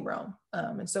the same realm.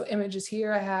 And so images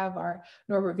here I have are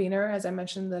Norbert Wiener, as I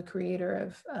mentioned, the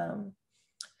creator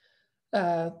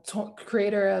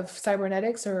of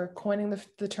cybernetics, or coining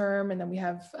the term. And then we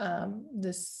have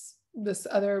this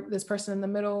this person in the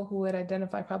middle who would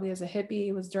identify probably as a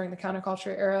hippie was during the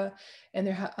counterculture era. And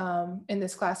in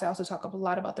this class, I also talk a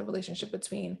lot about the relationship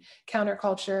between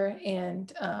counterculture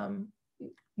and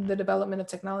the development of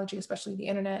technology, especially the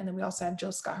internet. And then we also had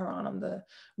Jill Scott Heron on the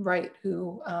right,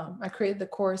 who I created the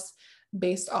course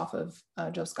based off of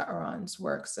Jill Scott Heron's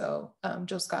work. So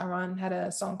Jill Scott Heron had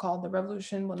a song called "The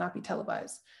Revolution Will Not Be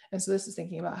Televised." And so this is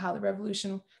thinking about how the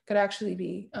revolution could actually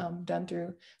be done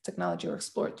through technology or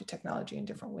explored through technology in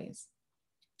different ways.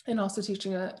 And also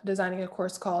teaching designing a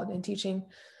course called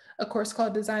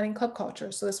Designing Club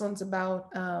Culture. So this one's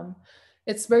about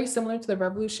it's very similar to the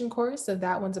Revolution course. So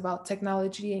that one's about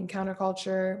technology and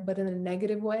counterculture, but in a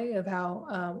negative way of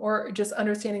how, or just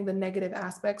understanding the negative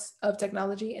aspects of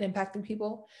technology and impacting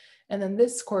people. And then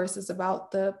this course is about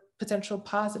the potential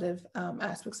positive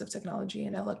aspects of technology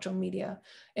and electromedia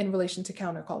in relation to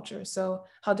counterculture. So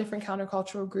how different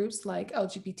countercultural groups like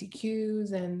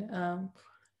LGBTQs and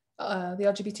the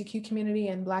LGBTQ community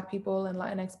and Black people and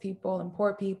Latinx people and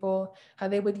poor people, how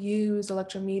they would use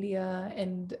electromedia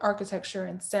and architecture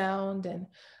and sound and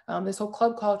this whole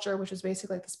club culture, which is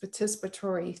basically like this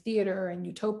participatory theater and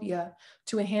utopia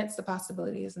to enhance the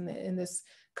possibilities in this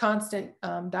constant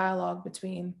dialogue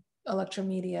between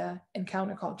electromedia and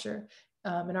counterculture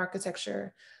and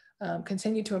architecture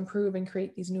continue to improve and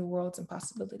create these new worlds and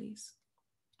possibilities.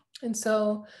 And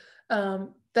so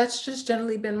that's just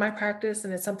generally been my practice,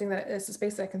 and it's something that is a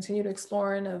space that I continue to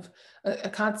explore in of a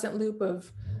constant loop of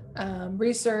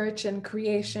research and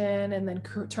creation, and then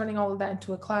turning all of that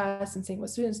into a class and seeing what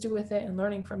students do with it and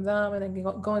learning from them, and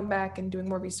then going back and doing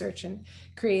more research and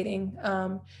creating.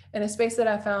 And a space that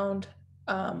I found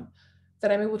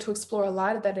that I'm able to explore a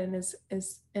lot of that in is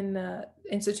in the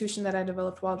institution that I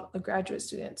developed while a graduate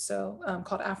student, so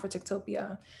called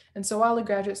Afrotectopia. And so while a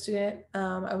graduate student,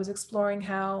 I was exploring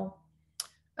how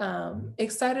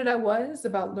excited I was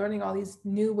about learning all these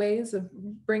new ways of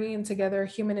bringing together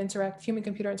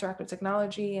human-computer interactive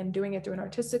technology and doing it through an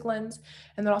artistic lens.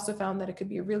 And then also found that it could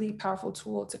be a really powerful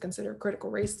tool to consider critical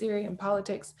race theory and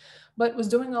politics, but was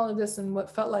doing all of this in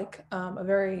what felt like a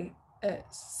very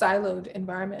siloed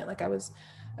environment. Like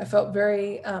I felt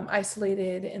very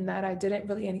isolated in that I didn't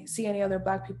really see any other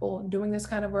Black people doing this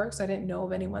kind of work. So I didn't know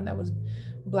of anyone that was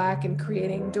Black and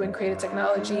doing creative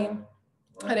technology.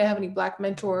 I didn't have any Black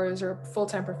mentors or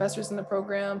full-time professors in the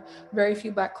program, very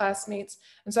few Black classmates.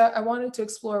 And so I wanted to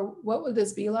explore, what would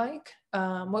this be like?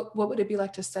 What would it be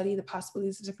like to study the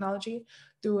possibilities of technology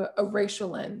through a racial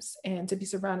lens and to be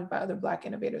surrounded by other Black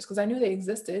innovators? Because I knew they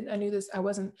existed. I knew I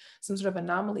wasn't some sort of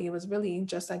anomaly. It was really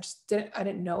just, I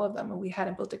didn't know of them, and we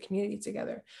hadn't built a community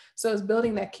together. So I was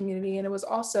building that community. And it was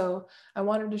also, I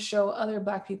wanted to show other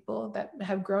Black people that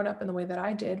have grown up in the way that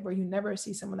I did, where you never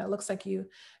see someone that looks like you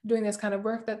doing this kind of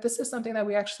work, that this is something that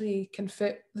we actually can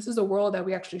fit. This is a world that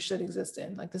we actually should exist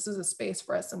in. Like, this is a space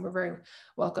for us, and we're very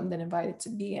welcomed and invited to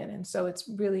be in. And so it's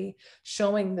really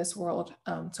showing this world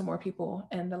to more people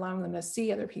and allowing them to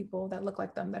see other people that look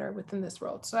like them that are within this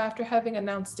world. So after having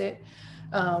announced it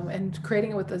and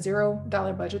creating it with a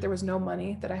 $0 budget, there was no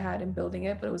money that I had in building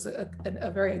it, but it was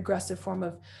a very aggressive form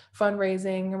of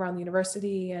fundraising around the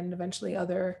university and eventually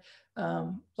other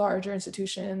larger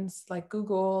institutions like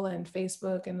Google and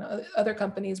Facebook and other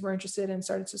companies were interested and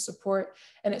started to support.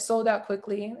 And it sold out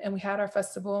quickly. And we had our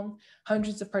festival,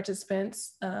 hundreds of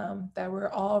participants that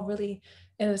were all really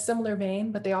in a similar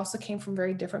vein, but they also came from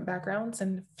very different backgrounds.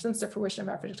 And since the fruition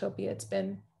of Afrotopia, it's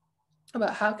been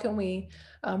about how can we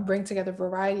bring together a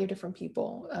variety of different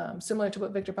people, similar to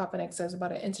what Victor Papanek says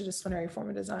about an interdisciplinary form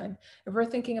of design. If we're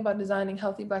thinking about designing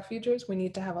healthy Black futures, we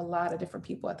need to have a lot of different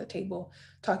people at the table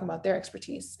talking about their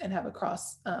expertise and have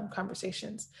across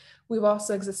conversations. We've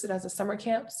also existed as a summer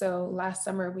camp. So last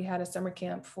summer we had a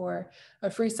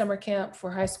free summer camp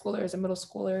for high schoolers and middle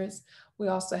schoolers. We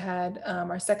also had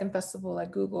our second festival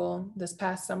at Google this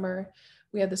past summer.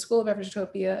 We had the School of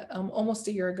Afrotopia almost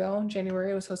a year ago. In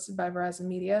January, it was hosted by Verizon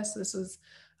Media. So this was,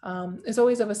 it's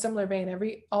always of a similar vein.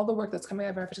 All the work that's coming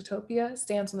out of Afrotopia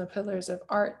stands on the pillars of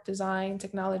art, design,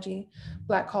 technology,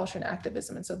 Black culture, and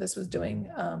activism. And so this was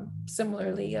doing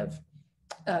similarly of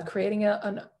creating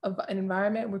an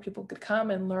environment where people could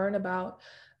come and learn about.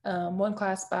 One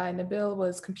class by Nabil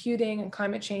was computing and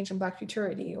climate change and Black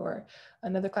futurity, or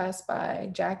another class by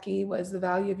Jackie was the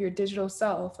value of your digital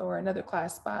self, or another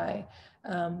class by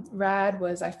Rad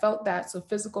was I felt that, so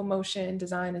physical motion,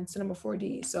 design, and cinema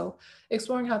 4D. So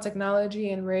exploring how technology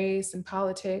and race and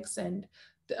politics and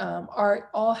art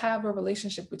all have a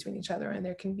relationship between each other, and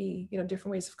there can be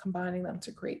different ways of combining them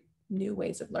to create new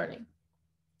ways of learning.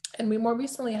 And we more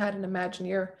recently had an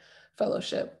Imagineer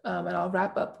fellowship, and I'll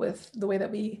wrap up with the way that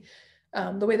we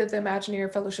The way that the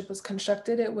Imagineer Fellowship was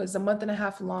constructed, it was a month and a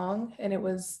half long, and it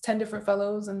was 10 different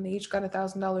fellows, and they each got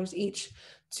 $1,000 each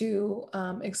to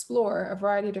explore a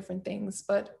variety of different things.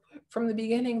 But from the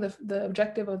beginning, the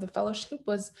objective of the fellowship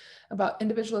was about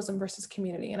individualism versus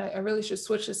community. And I really should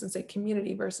switch this and say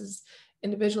community versus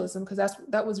individualism, because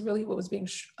that was really what was being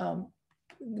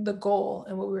the goal,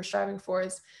 and what we were striving for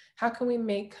is how can we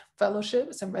make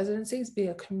fellowships and residencies be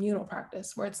a communal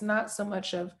practice where it's not so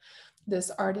much of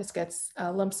this artist gets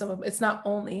a lump sum of, it's not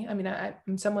only, I mean,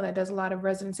 I'm someone that does a lot of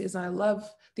residencies and I love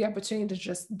the opportunity to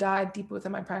just dive deep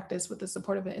within my practice with the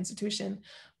support of an institution,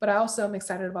 but I also am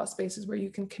excited about spaces where you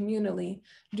can communally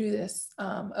do this,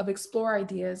 of explore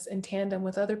ideas in tandem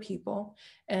with other people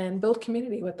and build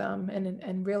community with them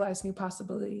and realize new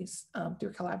possibilities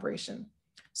through collaboration.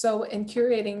 So in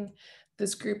curating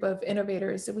this group of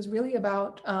innovators, it was really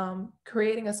about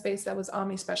creating a space that was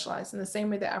omni-specialized in the same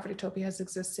way that Afrotopia has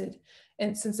existed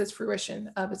and since its fruition.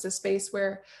 It's a space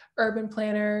where urban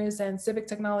planners and civic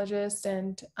technologists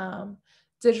and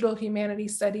digital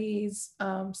humanities studies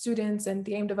students and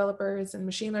game developers and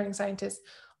machine learning scientists,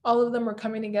 all of them were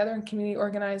coming together, and community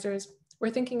organizers were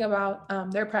thinking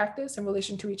about their practice in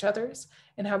relation to each other's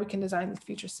and how we can design these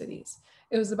future cities.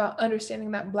 It was about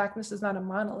understanding that Blackness is not a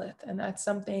monolith, and that's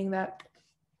something that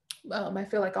I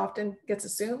feel like often gets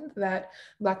assumed, that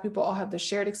Black people all have the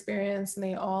shared experience and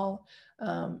they all,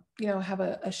 have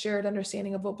a shared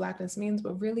understanding of what Blackness means,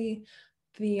 but really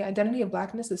the identity of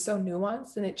Blackness is so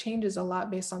nuanced and it changes a lot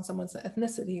based on someone's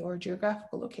ethnicity or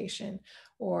geographical location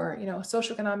or,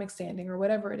 socioeconomic standing or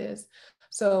whatever it is.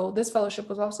 So this fellowship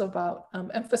was also about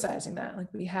emphasizing that. Like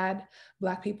we had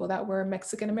Black people that were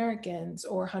Mexican Americans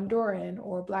or Honduran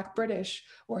or Black British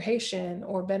or Haitian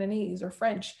or Beninese or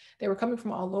French. They were coming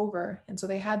from all over. And so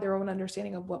they had their own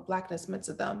understanding of what Blackness meant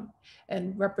to them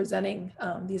and representing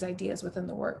these ideas within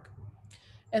the work.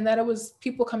 And that it was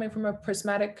people coming from a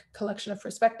prismatic collection of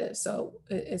perspectives. So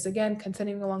it's again,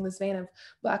 continuing along this vein of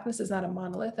Blackness is not a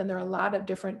monolith. And there are a lot of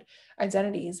different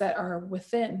identities that are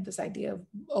within this idea of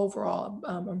overall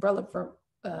umbrella for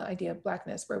idea of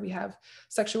Blackness, where we have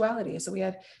sexuality. So we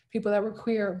had people that were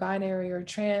queer, binary, or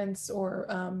trans, or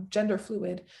gender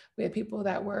fluid. We had people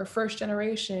that were first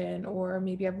generation, or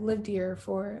maybe have lived here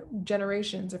for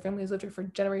generations, or families lived here for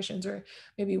generations, or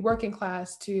maybe working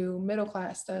class to middle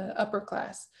class to upper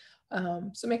class.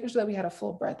 So making sure that we had a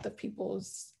full breadth of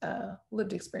people's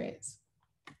lived experience.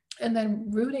 And then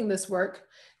rooting this work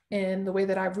in the way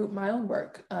that I root my own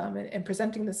work, and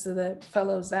presenting this to the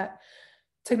fellows, that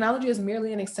technology is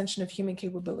merely an extension of human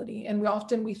capability. And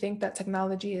we think that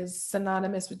technology is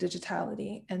synonymous with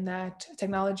digitality, and that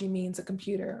technology means a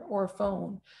computer or a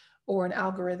phone or an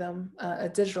algorithm, a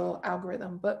digital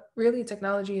algorithm. But really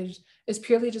technology is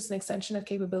purely just an extension of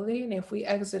capability. And if we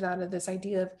exit out of this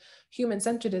idea of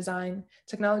human-centered design,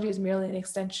 technology is merely an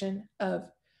extension of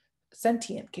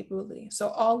sentient capability. So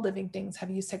all living things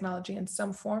have used technology in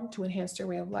some form to enhance their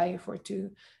way of life or to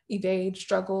evade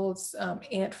struggles.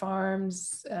 Ant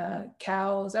farms,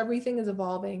 cows, everything is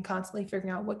evolving, constantly figuring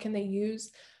out what can they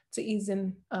use to ease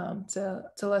in, to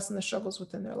lessen the struggles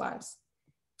within their lives.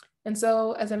 And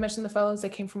so, as I mentioned, the fellows, they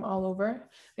came from all over.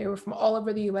 They were from all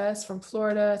over the US, from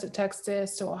Florida to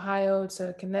Texas to Ohio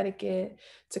to Connecticut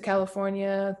to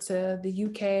California to the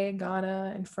UK,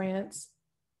 Ghana, and France.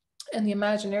 And the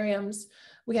Imaginariums,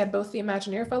 we had both the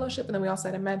Imagineer Fellowship and then we also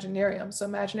had Imaginarium. So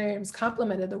Imaginariums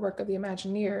complemented the work of the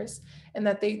Imagineers, and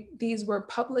that these were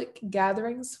public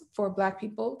gatherings for Black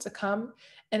people to come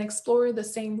and explore the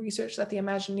same research that the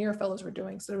Imagineer Fellows were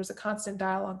doing. So there was a constant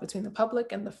dialogue between the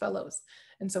public and the fellows.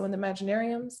 And so in the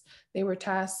Imaginariums, they were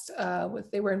tasked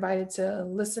they were invited to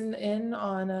listen in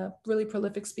on a really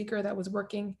prolific speaker that was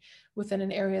working within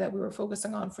an area that we were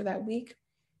focusing on for that week.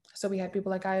 So we had people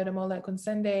like Ayodemola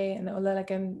Kunsende and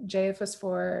Olelekan Jayafus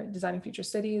for Designing Future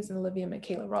Cities, and Olivia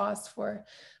Michaela Ross for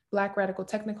Black Radical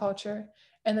Technoculture.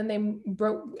 And then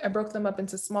I broke them up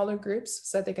into smaller groups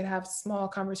so that they could have small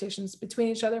conversations between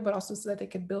each other, but also so that they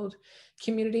could build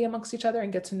community amongst each other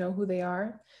and get to know who they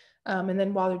are. And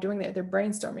then while they're doing that, they're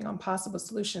brainstorming on possible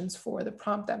solutions for the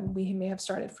prompt that we may have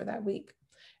started for that week.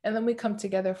 And then we come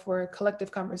together for a collective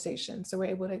conversation. So we're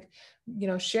able to,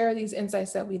 share these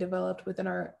insights that we developed within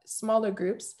our smaller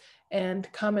groups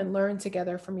and come and learn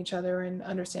together from each other and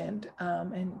understand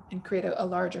and create a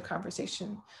larger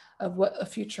conversation of what a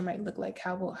future might look like.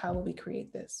 How will we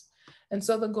create this? And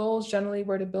so the goals generally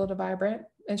were to build a vibrant,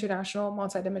 international,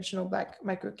 multidimensional Black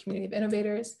micro community of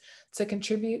innovators to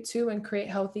contribute to and create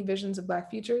healthy visions of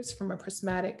Black futures from a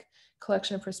prismatic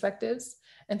collection of perspectives,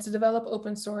 and to develop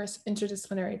open source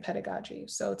interdisciplinary pedagogy.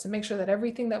 So to make sure that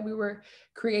everything that we were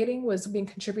creating was being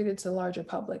contributed to the larger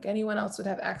public. Anyone else would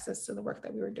have access to the work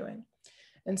that we were doing.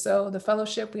 And so the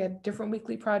fellowship, we had different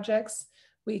weekly projects.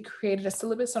 We created a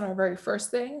syllabus on our very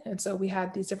first day. And so we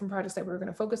had these different projects that we were going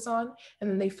to focus on. And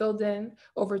then they filled in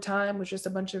over time with just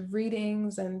a bunch of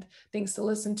readings and things to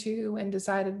listen to, and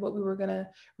decided what we were going to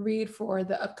read for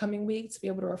the upcoming week to be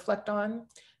able to reflect on.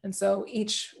 And so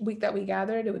each week that we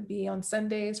gathered, it would be on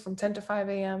Sundays from 10 to 5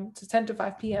 a.m. to 10 to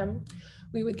 5 p.m.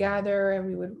 We would gather and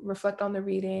we would reflect on the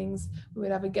readings. We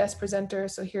would have a guest presenter.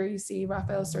 So here you see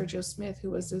Raphael Sergio Smith, who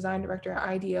was design director at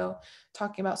IDEO,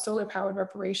 talking about solar powered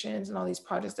reparations and all these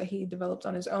projects that he developed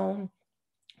on his own.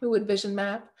 We would vision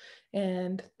map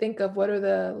and think of what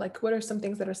are some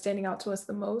things that are standing out to us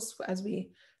the most as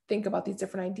we think about these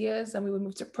different ideas. And we would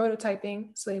move to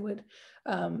prototyping. So they would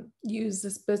use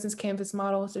this business canvas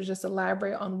model to just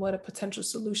elaborate on what a potential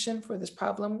solution for this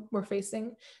problem we're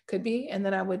facing could be. And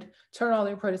then I would turn all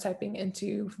their prototyping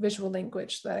into visual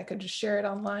language so that I could just share it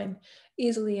online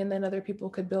easily. And then other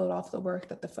people could build off the work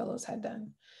that the fellows had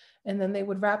done. And then they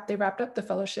wrapped up the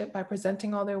fellowship by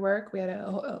presenting all their work. We had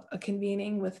a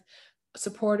convening with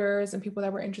supporters and people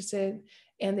that were interested.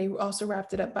 And they also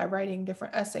wrapped it up by writing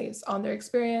different essays on their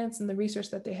experience and the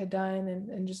research that they had done,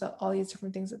 and just all these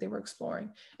different things that they were exploring.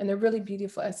 And they're really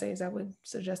beautiful essays. I would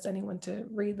suggest anyone to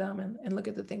read them and look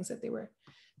at the things that they were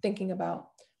thinking about.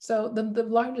 So the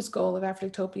largest goal of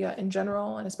Afrotopia in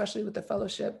general, and especially with the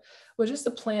fellowship, was just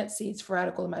to plant seeds for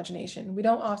radical imagination. We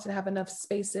don't often have enough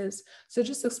spaces to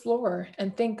just explore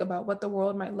and think about what the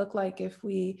world might look like if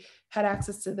we had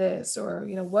access to this, or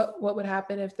what would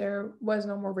happen if there was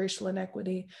no more racial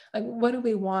inequity. Like, what do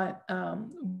we want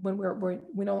when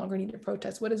we no longer need to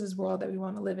protest? What is this world that we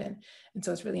want to live in? And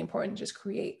so it's really important to just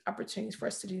create opportunities for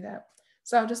us to do that.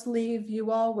 So I'll just leave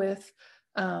you all with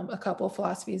a couple of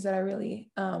philosophies that I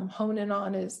really hone in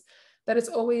on, is that it's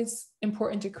always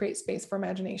important to create space for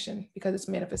imagination, because it's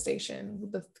manifestation.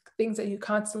 The things that you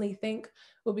constantly think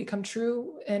will become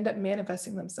true end up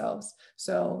manifesting themselves.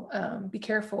 So be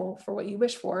careful for what you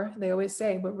wish for, they always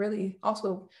say, but really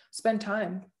also spend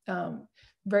time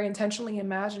very intentionally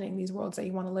imagining these worlds that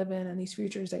you want to live in and these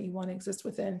futures that you want to exist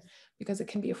within, because it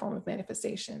can be a form of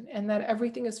manifestation, and that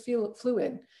everything is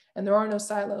fluid and there are no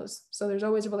silos. So there's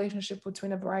always a relationship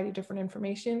between a variety of different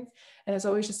information, and it's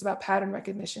always just about pattern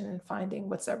recognition and finding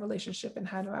what's that relationship and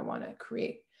how do I want to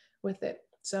create with it.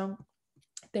 So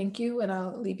thank you, and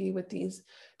I'll leave you with these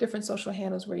different social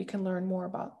handles where you can learn more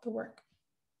about the work.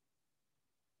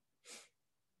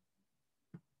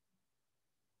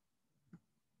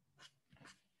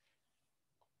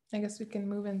 I guess we can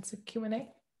move into Q&A.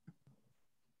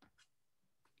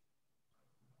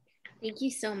 Thank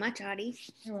you so much, Adi.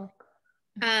 You're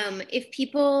welcome. If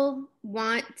people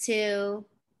want to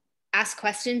ask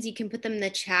questions, you can put them in the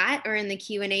chat or in the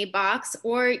Q&A box,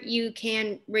 or you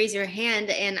can raise your hand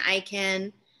and I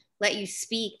can let you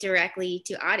speak directly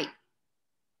to Adi.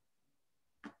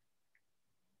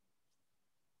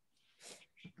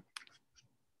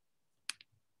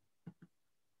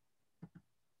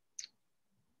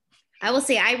 I will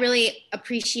say I really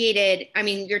appreciated,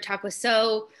 your talk was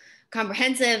so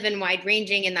comprehensive and wide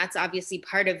ranging, and that's obviously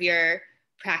part of your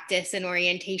practice and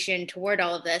orientation toward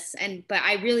all of this. But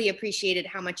I really appreciated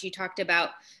how much you talked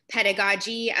about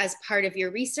pedagogy as part of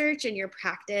your research and your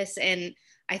practice. And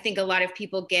I think a lot of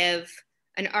people give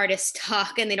an artist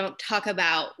talk and they don't talk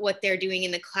about what they're doing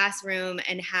in the classroom,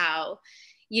 and how,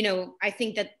 I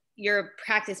think that your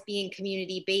practice being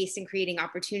community-based and creating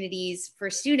opportunities for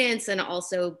students, and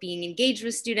also being engaged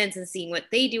with students and seeing what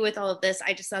they do with all of this,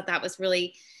 I just thought that was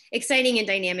really exciting and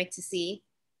dynamic to see.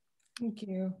 Thank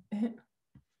you. I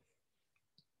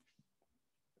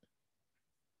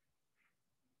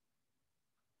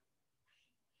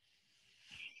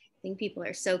think people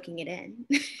are soaking it in.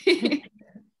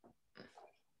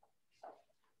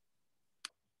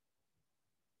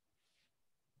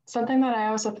 Something that I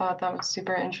also thought that was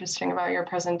super interesting about your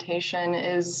presentation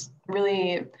is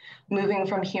really moving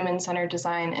from human-centered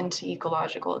design into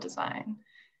ecological design,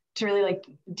 to really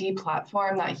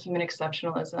deplatform that human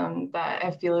exceptionalism that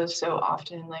I feel is so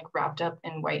often wrapped up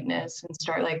in whiteness, and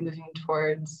start moving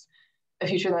towards a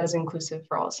future that is inclusive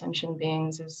for all sentient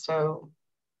beings, is so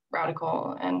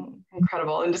radical and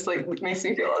incredible, and just makes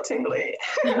me feel all tingly.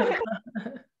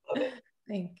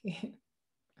 Thank you.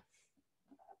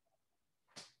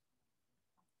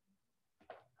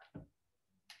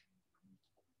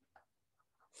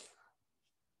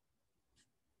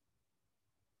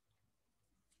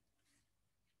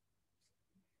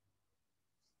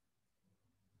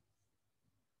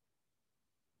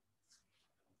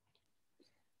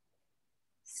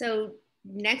 So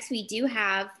next we do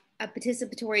have a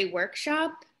participatory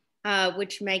workshop,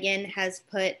 which Megan has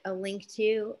put a link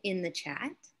to in the chat.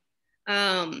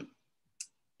 And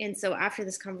so after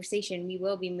this conversation, we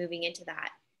will be moving into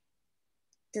that.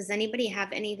 Does anybody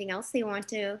have anything else they want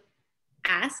to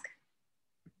ask?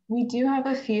 We do have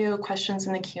a few questions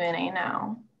in the Q&A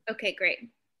now. Okay, great.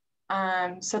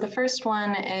 So the first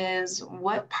one is,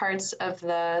 what parts of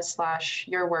the /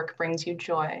 your work brings you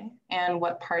joy, and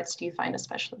what parts do you find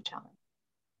especially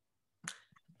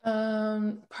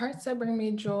challenging? Parts that bring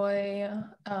me joy,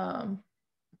 I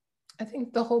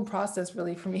think the whole process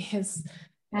really for me is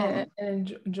a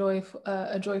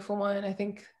joyful one. I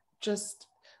think just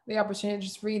the opportunity to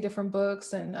just read different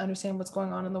books and understand what's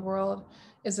going on in the world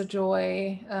is a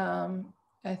joy.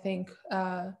 I think,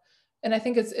 and I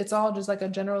think it's all just like a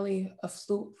generally a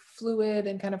fluid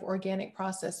and kind of organic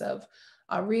process of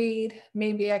I'll read,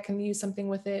 maybe I can use something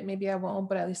with it, maybe I won't,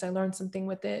 but at least I learned something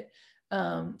with it.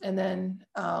 And then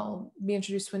I'll be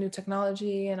introduced to a new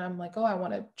technology and I'm like, oh, I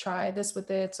want to try this with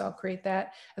it. So I'll create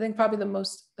that. I think probably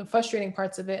the frustrating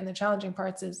parts of it and the challenging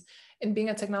parts is in being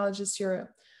a technologist,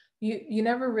 you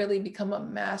never really become a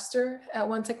master at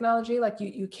one technology. Like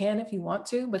you can if you want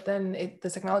to, but then the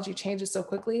technology changes so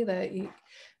quickly that you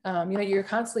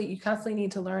constantly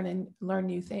need to learn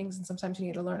new things. And sometimes you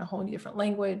need to learn a whole different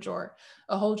language or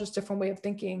a whole just different way of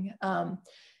thinking. And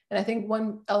I think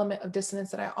one element of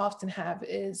dissonance that I often have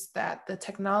is that the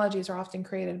technologies are often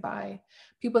created by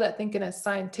people that think in a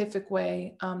scientific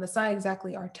way that's not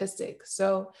exactly artistic.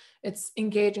 So it's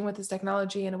engaging with this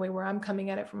technology in a way where I'm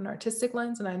coming at it from an artistic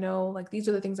lens. And I know like these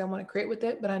are the things I want to create with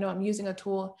it, but I know I'm using a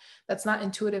tool that's not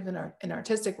intuitive in an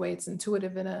artistic way. It's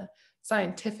intuitive in a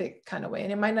scientific kind of way.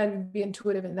 And it might not even be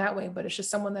intuitive in that way, but it's just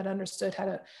someone that understood how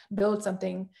to build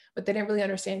something, but they didn't really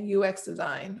understand UX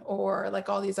design or like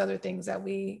all these other things that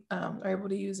we are able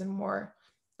to use in more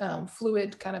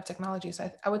fluid kind of technology.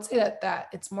 So I would say that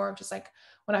it's more of just like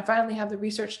when I finally have the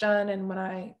research done and when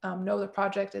I know the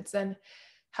project, it's then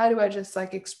how do I just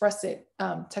like express it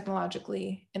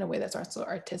technologically in a way that's also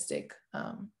artistic.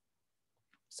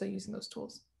 So using those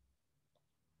tools.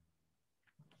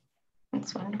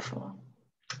 That's wonderful.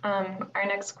 Our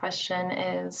next question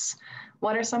is,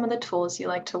 what are some of the tools you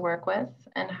like to work with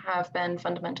and have been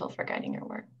fundamental for guiding your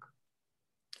work?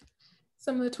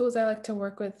 Some of the tools I like to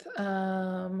work with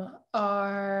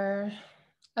are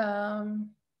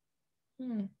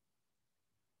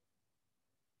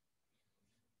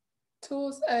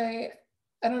tools. I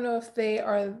don't know if they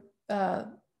are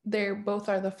they both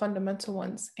are the fundamental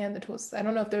ones and the tools. I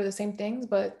don't know if they're the same things,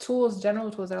 but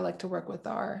general tools that I like to work with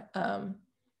are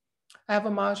I have a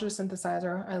modular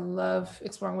synthesizer. I love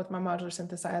exploring with my modular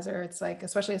synthesizer. It's like,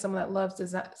 especially as someone that loves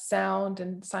sound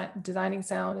and designing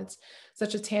sound, it's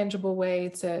such a tangible way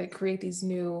to create these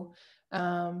new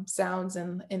sounds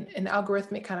and an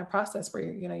algorithmic kind of process where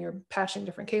you're patching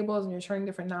different cables and you're turning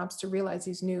different knobs to realize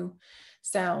these new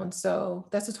sounds. So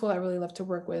that's a tool I really love to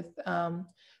work with.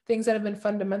 Things that have been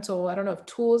fundamental. I don't know if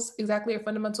tools exactly are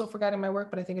fundamental for guiding my work,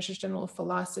 but I think it's just general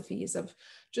philosophies of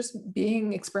just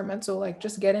being experimental, like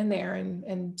just get in there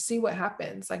and see what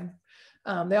happens. Like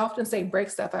they often say break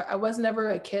stuff. I was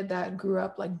never a kid that grew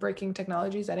up like breaking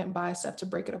technologies. I didn't buy stuff to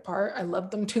break it apart. I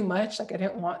loved them too much. Like I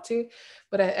didn't want to,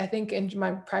 but I think in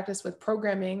my practice with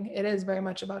programming, it is very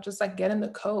much about just like get in the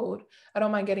code. I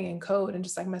don't mind getting in code and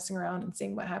just like messing around and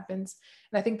seeing what happens.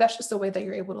 And I think that's just the way that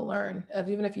you're able to learn.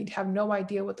 Even if you have no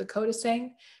idea what the code is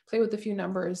saying, play with a few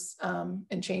numbers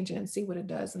and change it and see what it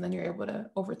does. And then you're able to,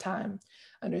 over time,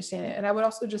 understand it. And I would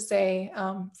also just say,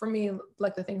 for me,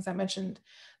 like the things I mentioned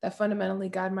that fundamentally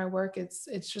guide my work, it's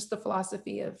just the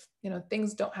philosophy of,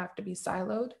 things don't have to be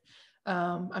siloed.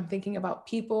 I'm thinking about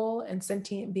people and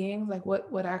sentient beings, like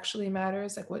what actually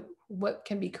matters, like what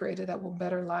can be created that will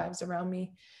better lives around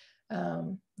me,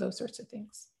 those sorts of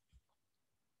things.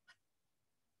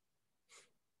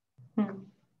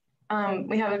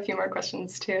 We have a few more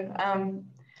questions too.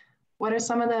 What are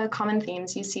some of the common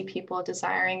themes you see people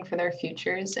desiring for their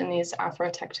futures in these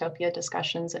Afro-Techtopia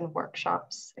discussions and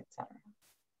workshops, etc.?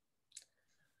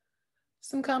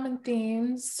 Some common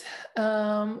themes.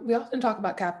 We often talk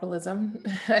about capitalism.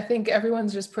 I think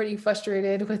everyone's just pretty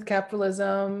frustrated with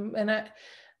capitalism, and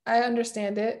I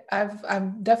understand it. I've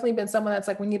definitely been someone that's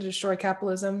like, we need to destroy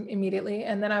capitalism immediately.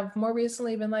 And then I've more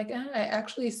recently been like, I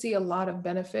actually see a lot of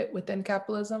benefit within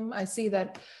capitalism. I see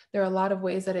that there are a lot of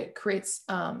ways that it creates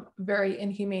very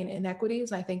inhumane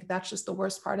inequities. And I think that's just the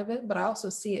worst part of it. But I also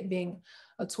see it being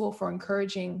a tool for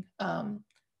encouraging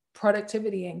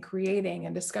productivity and creating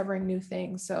and discovering new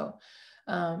things. So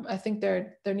I think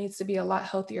there needs to be a lot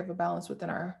healthier of a balance within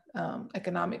our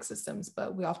economic systems,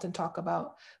 but we often talk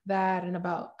about that and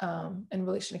about, in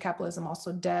relation to capitalism,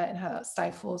 also debt and how that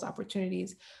stifles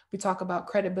opportunities. We talk about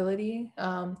credibility.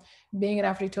 Being in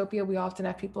Afrotopia, we often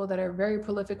have people that are very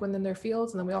prolific within their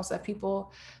fields, and then we also have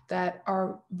people that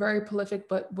are very prolific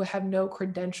but would have no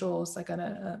credentials, like on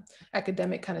a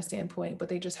academic kind of standpoint, but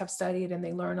they just have studied and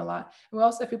they learn a lot. And we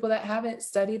also have people that haven't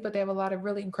studied, but they have a lot of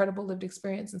really incredible lived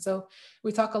experience. And so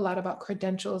we talk a lot about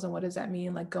credentials and what does that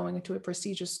mean, like going into a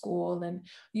prestigious school and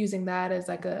using that as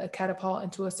like a catapult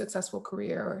into a successful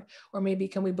career, or maybe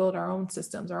can we build our own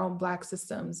systems, our own Black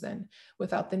systems, and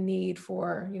without the need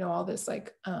for, you know, all this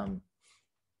like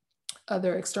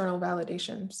other external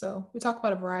validation. So we talk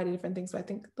about a variety of different things, but I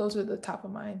think those are the top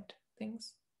of mind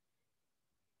things.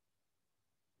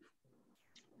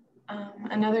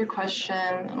 Another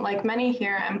question, like many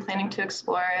here, I'm planning to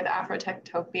explore the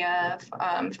Afrotectopia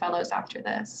fellows after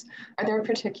this. Are there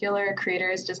particular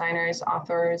creators, designers,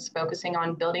 authors focusing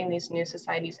on building these new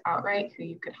societies outright who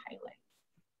you could highlight?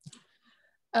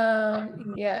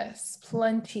 Yes,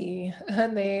 plenty.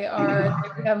 And there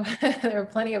are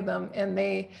plenty of them, and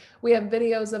we have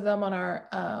videos of them on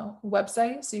our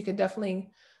website, so you could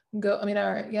definitely go, on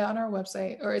our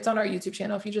website, or it's on our YouTube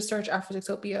channel. If you just search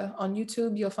Afrotectopia on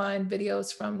YouTube, you'll find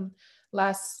videos from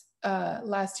last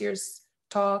year's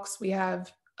talks. We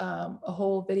have a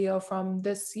whole video from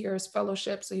this year's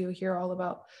fellowship, so you'll hear all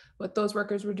about what those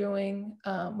workers were doing,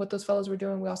 what those fellows were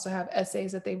doing. We also have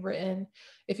essays that they've written.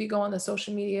 If you go on the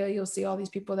social media, you'll see all these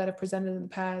people that have presented in the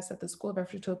past at the School of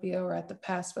Afrotopia or at the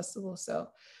past festival. So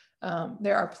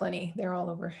there are plenty, they're all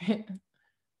over.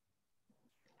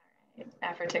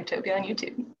 Afrotectopia on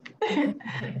YouTube.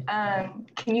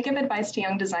 Can you give advice to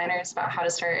young designers about how to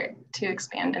start to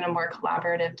expand in a more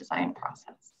collaborative design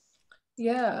process?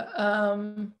 Yeah,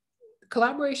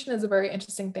 collaboration is a very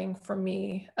interesting thing for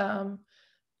me.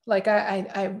 Like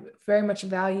I very much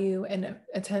value and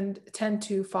tend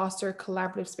to foster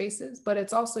collaborative spaces, but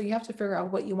it's also, you have to figure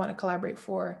out what you want to collaborate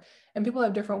for. And people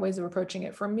have different ways of approaching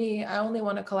it. For me, I only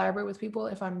want to collaborate with people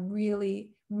if I'm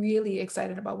really, really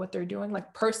excited about what they're doing,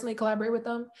 like personally collaborate with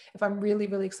them. If I'm really,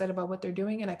 really excited about what they're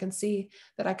doing and I can see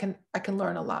that I can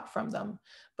learn a lot from them.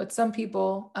 But some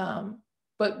people,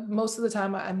 but most of the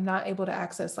time I'm not able to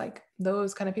access like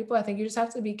those kind of people. I think you just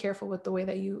have to be careful with the way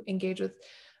that you engage with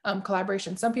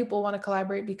collaboration. Some people want to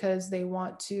collaborate because they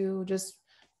want to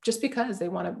just because they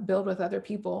want to build with other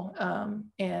people.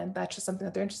 And that's just something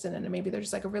that they're interested in. And maybe they're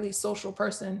just like a really social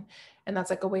person, and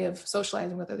that's like a way of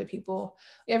socializing with other people.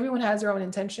 Everyone has their own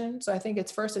intention. So I think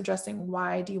it's first addressing,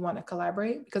 why do you want to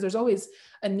collaborate? Because there's always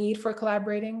a need for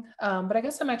collaborating. But I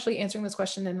guess I'm actually answering this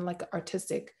question in like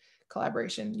artistic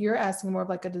collaboration. You're asking more of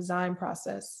like a design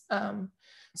process.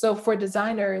 So for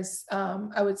designers,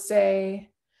 I would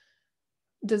say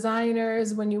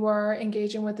designers, when you are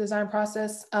engaging with design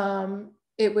process,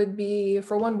 it would be,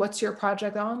 for one, what's your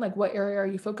project on? Like what area are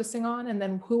you focusing on? And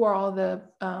then who are all the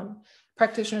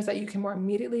practitioners that you can more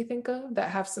immediately think of that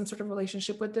have some sort of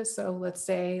relationship with this? So let's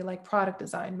say like product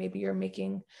design, maybe you're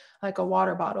making like a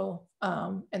water bottle,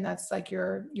 and that's like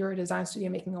you're a design studio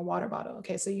making a water bottle.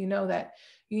 Okay, so you know that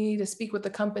you need to speak with the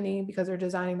company because they're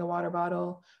designing the water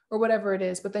bottle or whatever it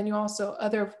is. But then you also,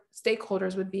 other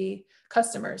stakeholders would be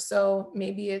customers. So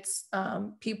maybe it's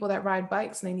people that ride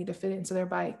bikes and they need to fit into their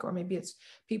bike, or maybe it's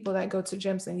people that go to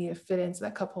gyms, they need to fit into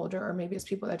that cup holder, or maybe it's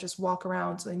people that just walk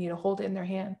around, so they need to hold it in their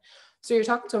hand. So you're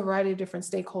talking to a variety of different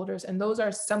stakeholders, and those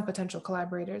are some potential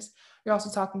collaborators. You're also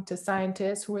talking to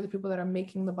scientists, who are the people that are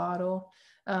making the bottle.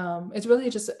 It's really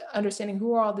just understanding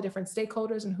who are all the different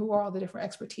stakeholders and who are all the different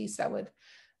expertise that would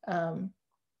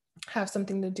have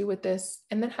something to do with this,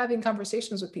 and then having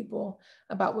conversations with people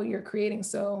about what you're creating.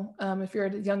 So if you're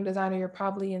a young designer, you're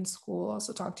probably in school,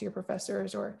 also talk to your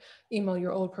professors or email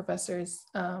your old professors.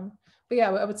 But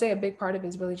yeah, I would say a big part of it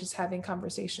is really just having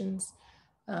conversations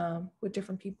with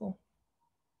different people.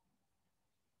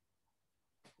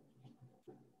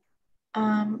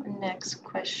 Next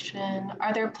question.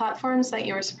 Are there platforms that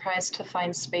you were surprised to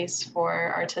find space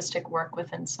for artistic work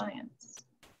within science?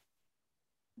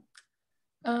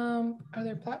 Are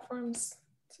there platforms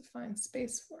to find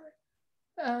space for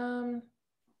it?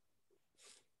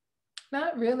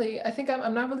 Not really. I think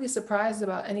I'm not really surprised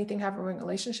about anything having a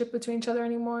relationship between each other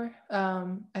anymore.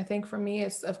 I think for me,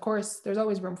 it's, of course, there's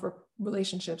always room for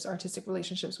relationships, artistic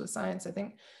relationships with science. I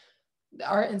think the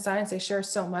art and science, they share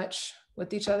so much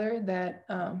with each other that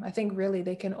I think really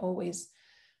they can always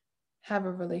have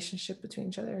a relationship between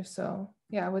each other. So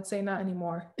yeah, I would say not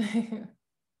anymore.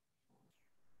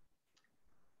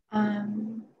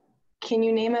 Can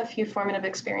you name a few formative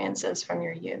experiences from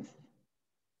your youth?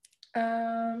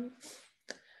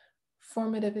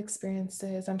 Formative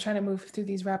experiences. I'm trying to move through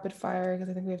these rapid fire because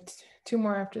I think we have two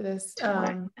more after this.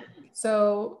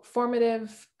 So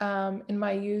formative, in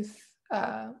my youth,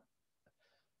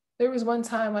 there was one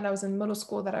time when I was in middle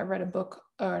school that I read a book,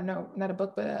 or no, not a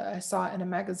book, but I saw in a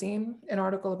magazine, an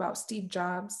article about Steve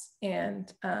Jobs,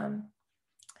 and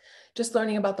just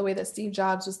learning about the way that Steve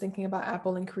Jobs was thinking about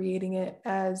Apple and creating it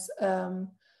as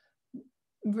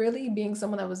really being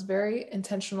someone that was very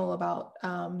intentional about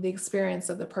the experience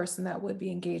of the person that would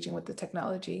be engaging with the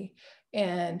technology,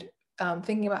 and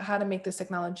thinking about how to make this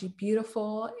technology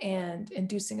beautiful and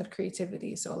inducing of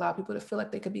creativity. So allow people to feel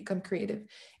like they could become creative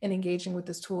in engaging with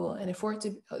this tool. And for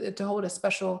it to hold a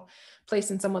special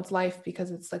place in someone's life, because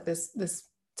it's like this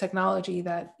technology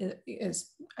that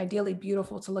is ideally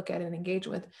beautiful to look at and engage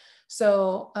with.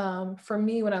 So for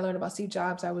me, when I learned about Steve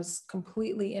Jobs, I was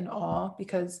completely in awe,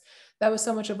 because that was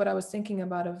so much of what I was thinking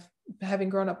about, of having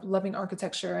grown up loving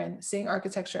architecture and seeing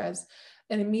architecture as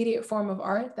an immediate form of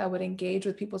art that would engage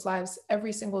with people's lives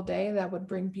every single day, that would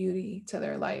bring beauty to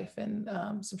their life, and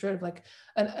some sort of like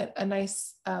a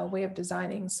nice way of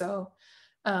designing. So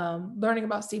learning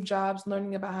about Steve Jobs,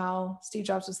 learning about how Steve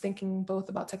Jobs was thinking both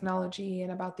about technology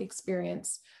and about the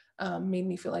experience, made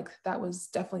me feel like that was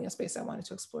definitely a space I wanted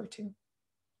to explore too.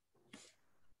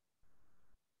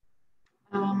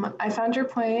 I found your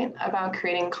point about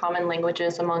creating common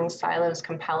languages among silos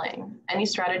compelling. Any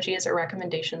strategies or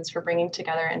recommendations for bringing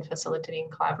together and facilitating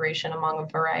collaboration among a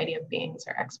variety of beings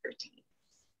or expertise?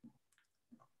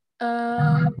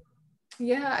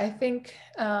 Yeah, I think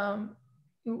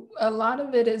a lot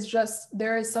of it is just,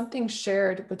 there is something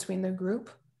shared between the group,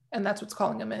 and that's what's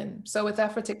calling them in. So with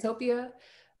Afrotectopia,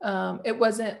 it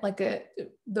wasn't like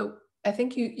I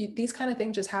think these kind of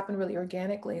things just happen really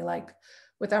organically. Like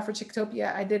with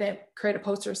Afrotectopia, I didn't create a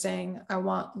poster saying, I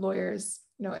want lawyers,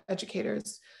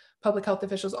 educators, public health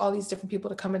officials, all these different people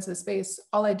to come into the space.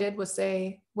 All I did was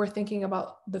say, we're thinking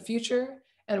about the future,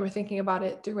 and we're thinking about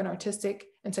it through an artistic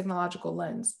and technological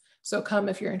lens. So come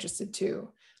if you're interested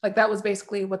too. Like that was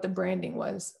basically what the branding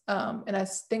was. And I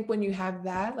think when you have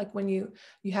that, like when you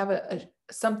have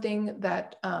something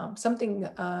that something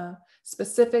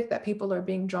specific that people are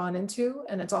being drawn into,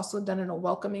 and it's also done in a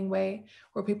welcoming way,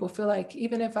 where people feel like,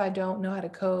 even if I don't know how to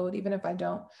code, even if I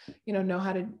don't, know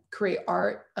how to create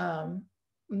art,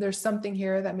 there's something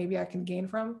here that maybe I can gain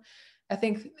from. I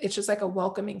think it's just like a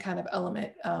welcoming kind of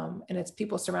element, and it's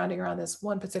people surrounding around this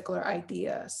one particular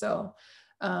idea. So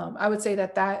I would say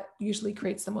that usually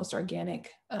creates the most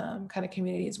organic kind of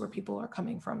communities where people are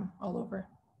coming from all over.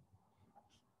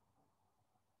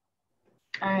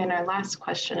 All right, and our last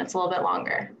question, it's a little bit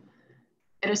longer.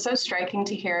 It is so striking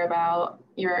to hear about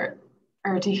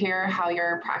to hear how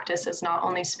your practice is not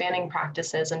only spanning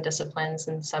practices and disciplines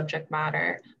and subject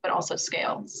matter, but also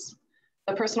scales.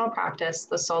 The personal practice,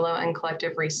 the solo and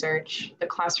collective research, the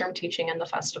classroom teaching and the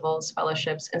festivals,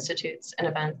 fellowships, institutes, and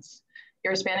events.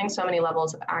 You're spanning so many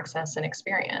levels of access and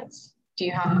experience. Do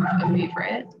you have a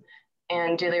favorite?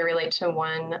 And do they relate to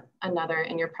one another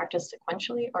in your practice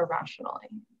sequentially or rationally?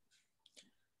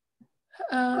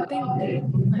 Thank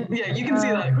you. Yeah, you can see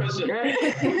that question, right?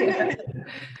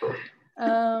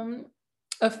 Yeah.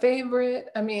 A favorite,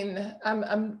 I mean,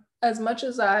 I'm as much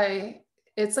as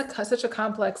it's such a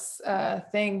complex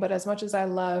thing, but as much as I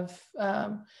love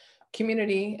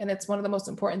community, and it's one of the most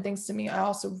important things to me, I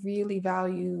also really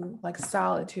value like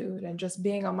solitude and just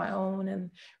being on my own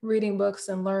and reading books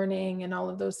and learning and all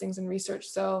of those things and research.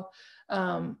 So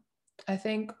I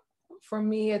think for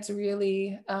me, it's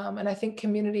really, and I think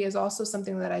community is also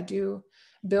something that I do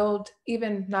build,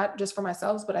 even not just for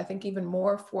myself, but I think even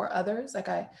more for others. Like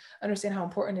I understand how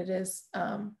important it is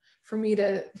for me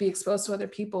to be exposed to other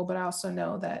people, but I also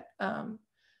know that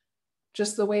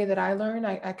just the way that I learn,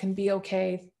 I can be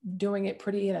okay doing it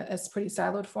pretty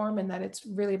siloed form, and that it's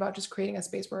really about just creating a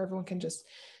space where everyone can just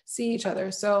see each other.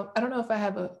 So I don't know if I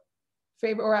have a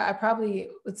favorite, or I probably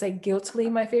would say guiltily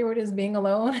my favorite is being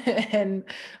alone and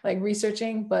like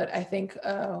researching, but I think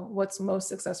what's most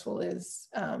successful is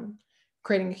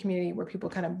creating a community where people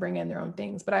kind of bring in their own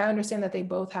things. But I understand that they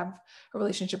both have a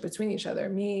relationship between each other.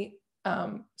 Me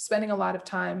spending a lot of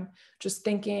time just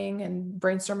thinking and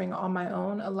brainstorming on my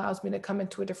own allows me to come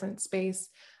into a different space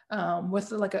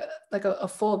with like a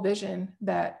full vision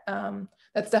that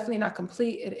that's definitely not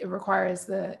complete. It requires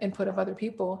the input of other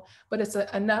people, but it's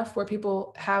enough where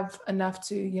people have enough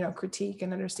to critique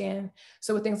and understand.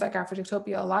 So with things like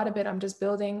Afrotectopia, a lot of it I'm just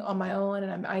building on my own,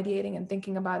 and I'm ideating and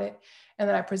thinking about it, and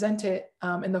then I present it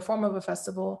in the form of a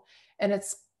festival, and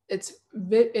it's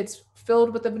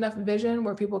filled with enough vision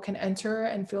where people can enter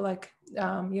and feel like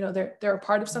you know, they're a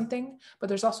part of something, but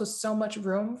there's also so much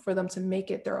room for them to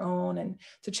make it their own and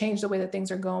to change the way that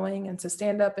things are going and to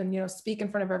stand up and, you know, speak in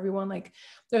front of everyone. Like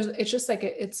it's just like,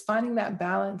 it's finding that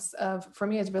balance of, for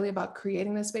me, it's really about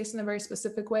creating the space in a very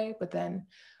specific way, but then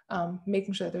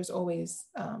making sure that there's always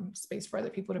space for other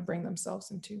people to bring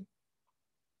themselves into.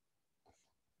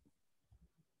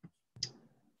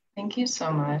 Thank you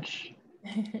so much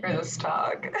for this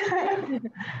talk.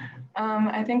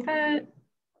 I think that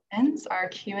ends our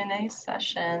Q&A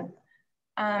session.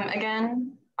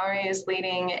 Again, Ari is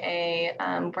leading a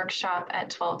workshop at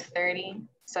 12:30,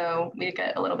 so we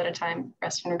get a little bit of time,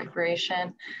 rest and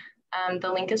recuperation.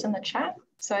 The link is in the chat,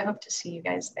 so I hope to see you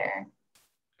guys there.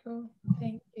 Cool.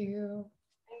 Thank you.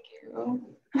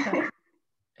 Thank you.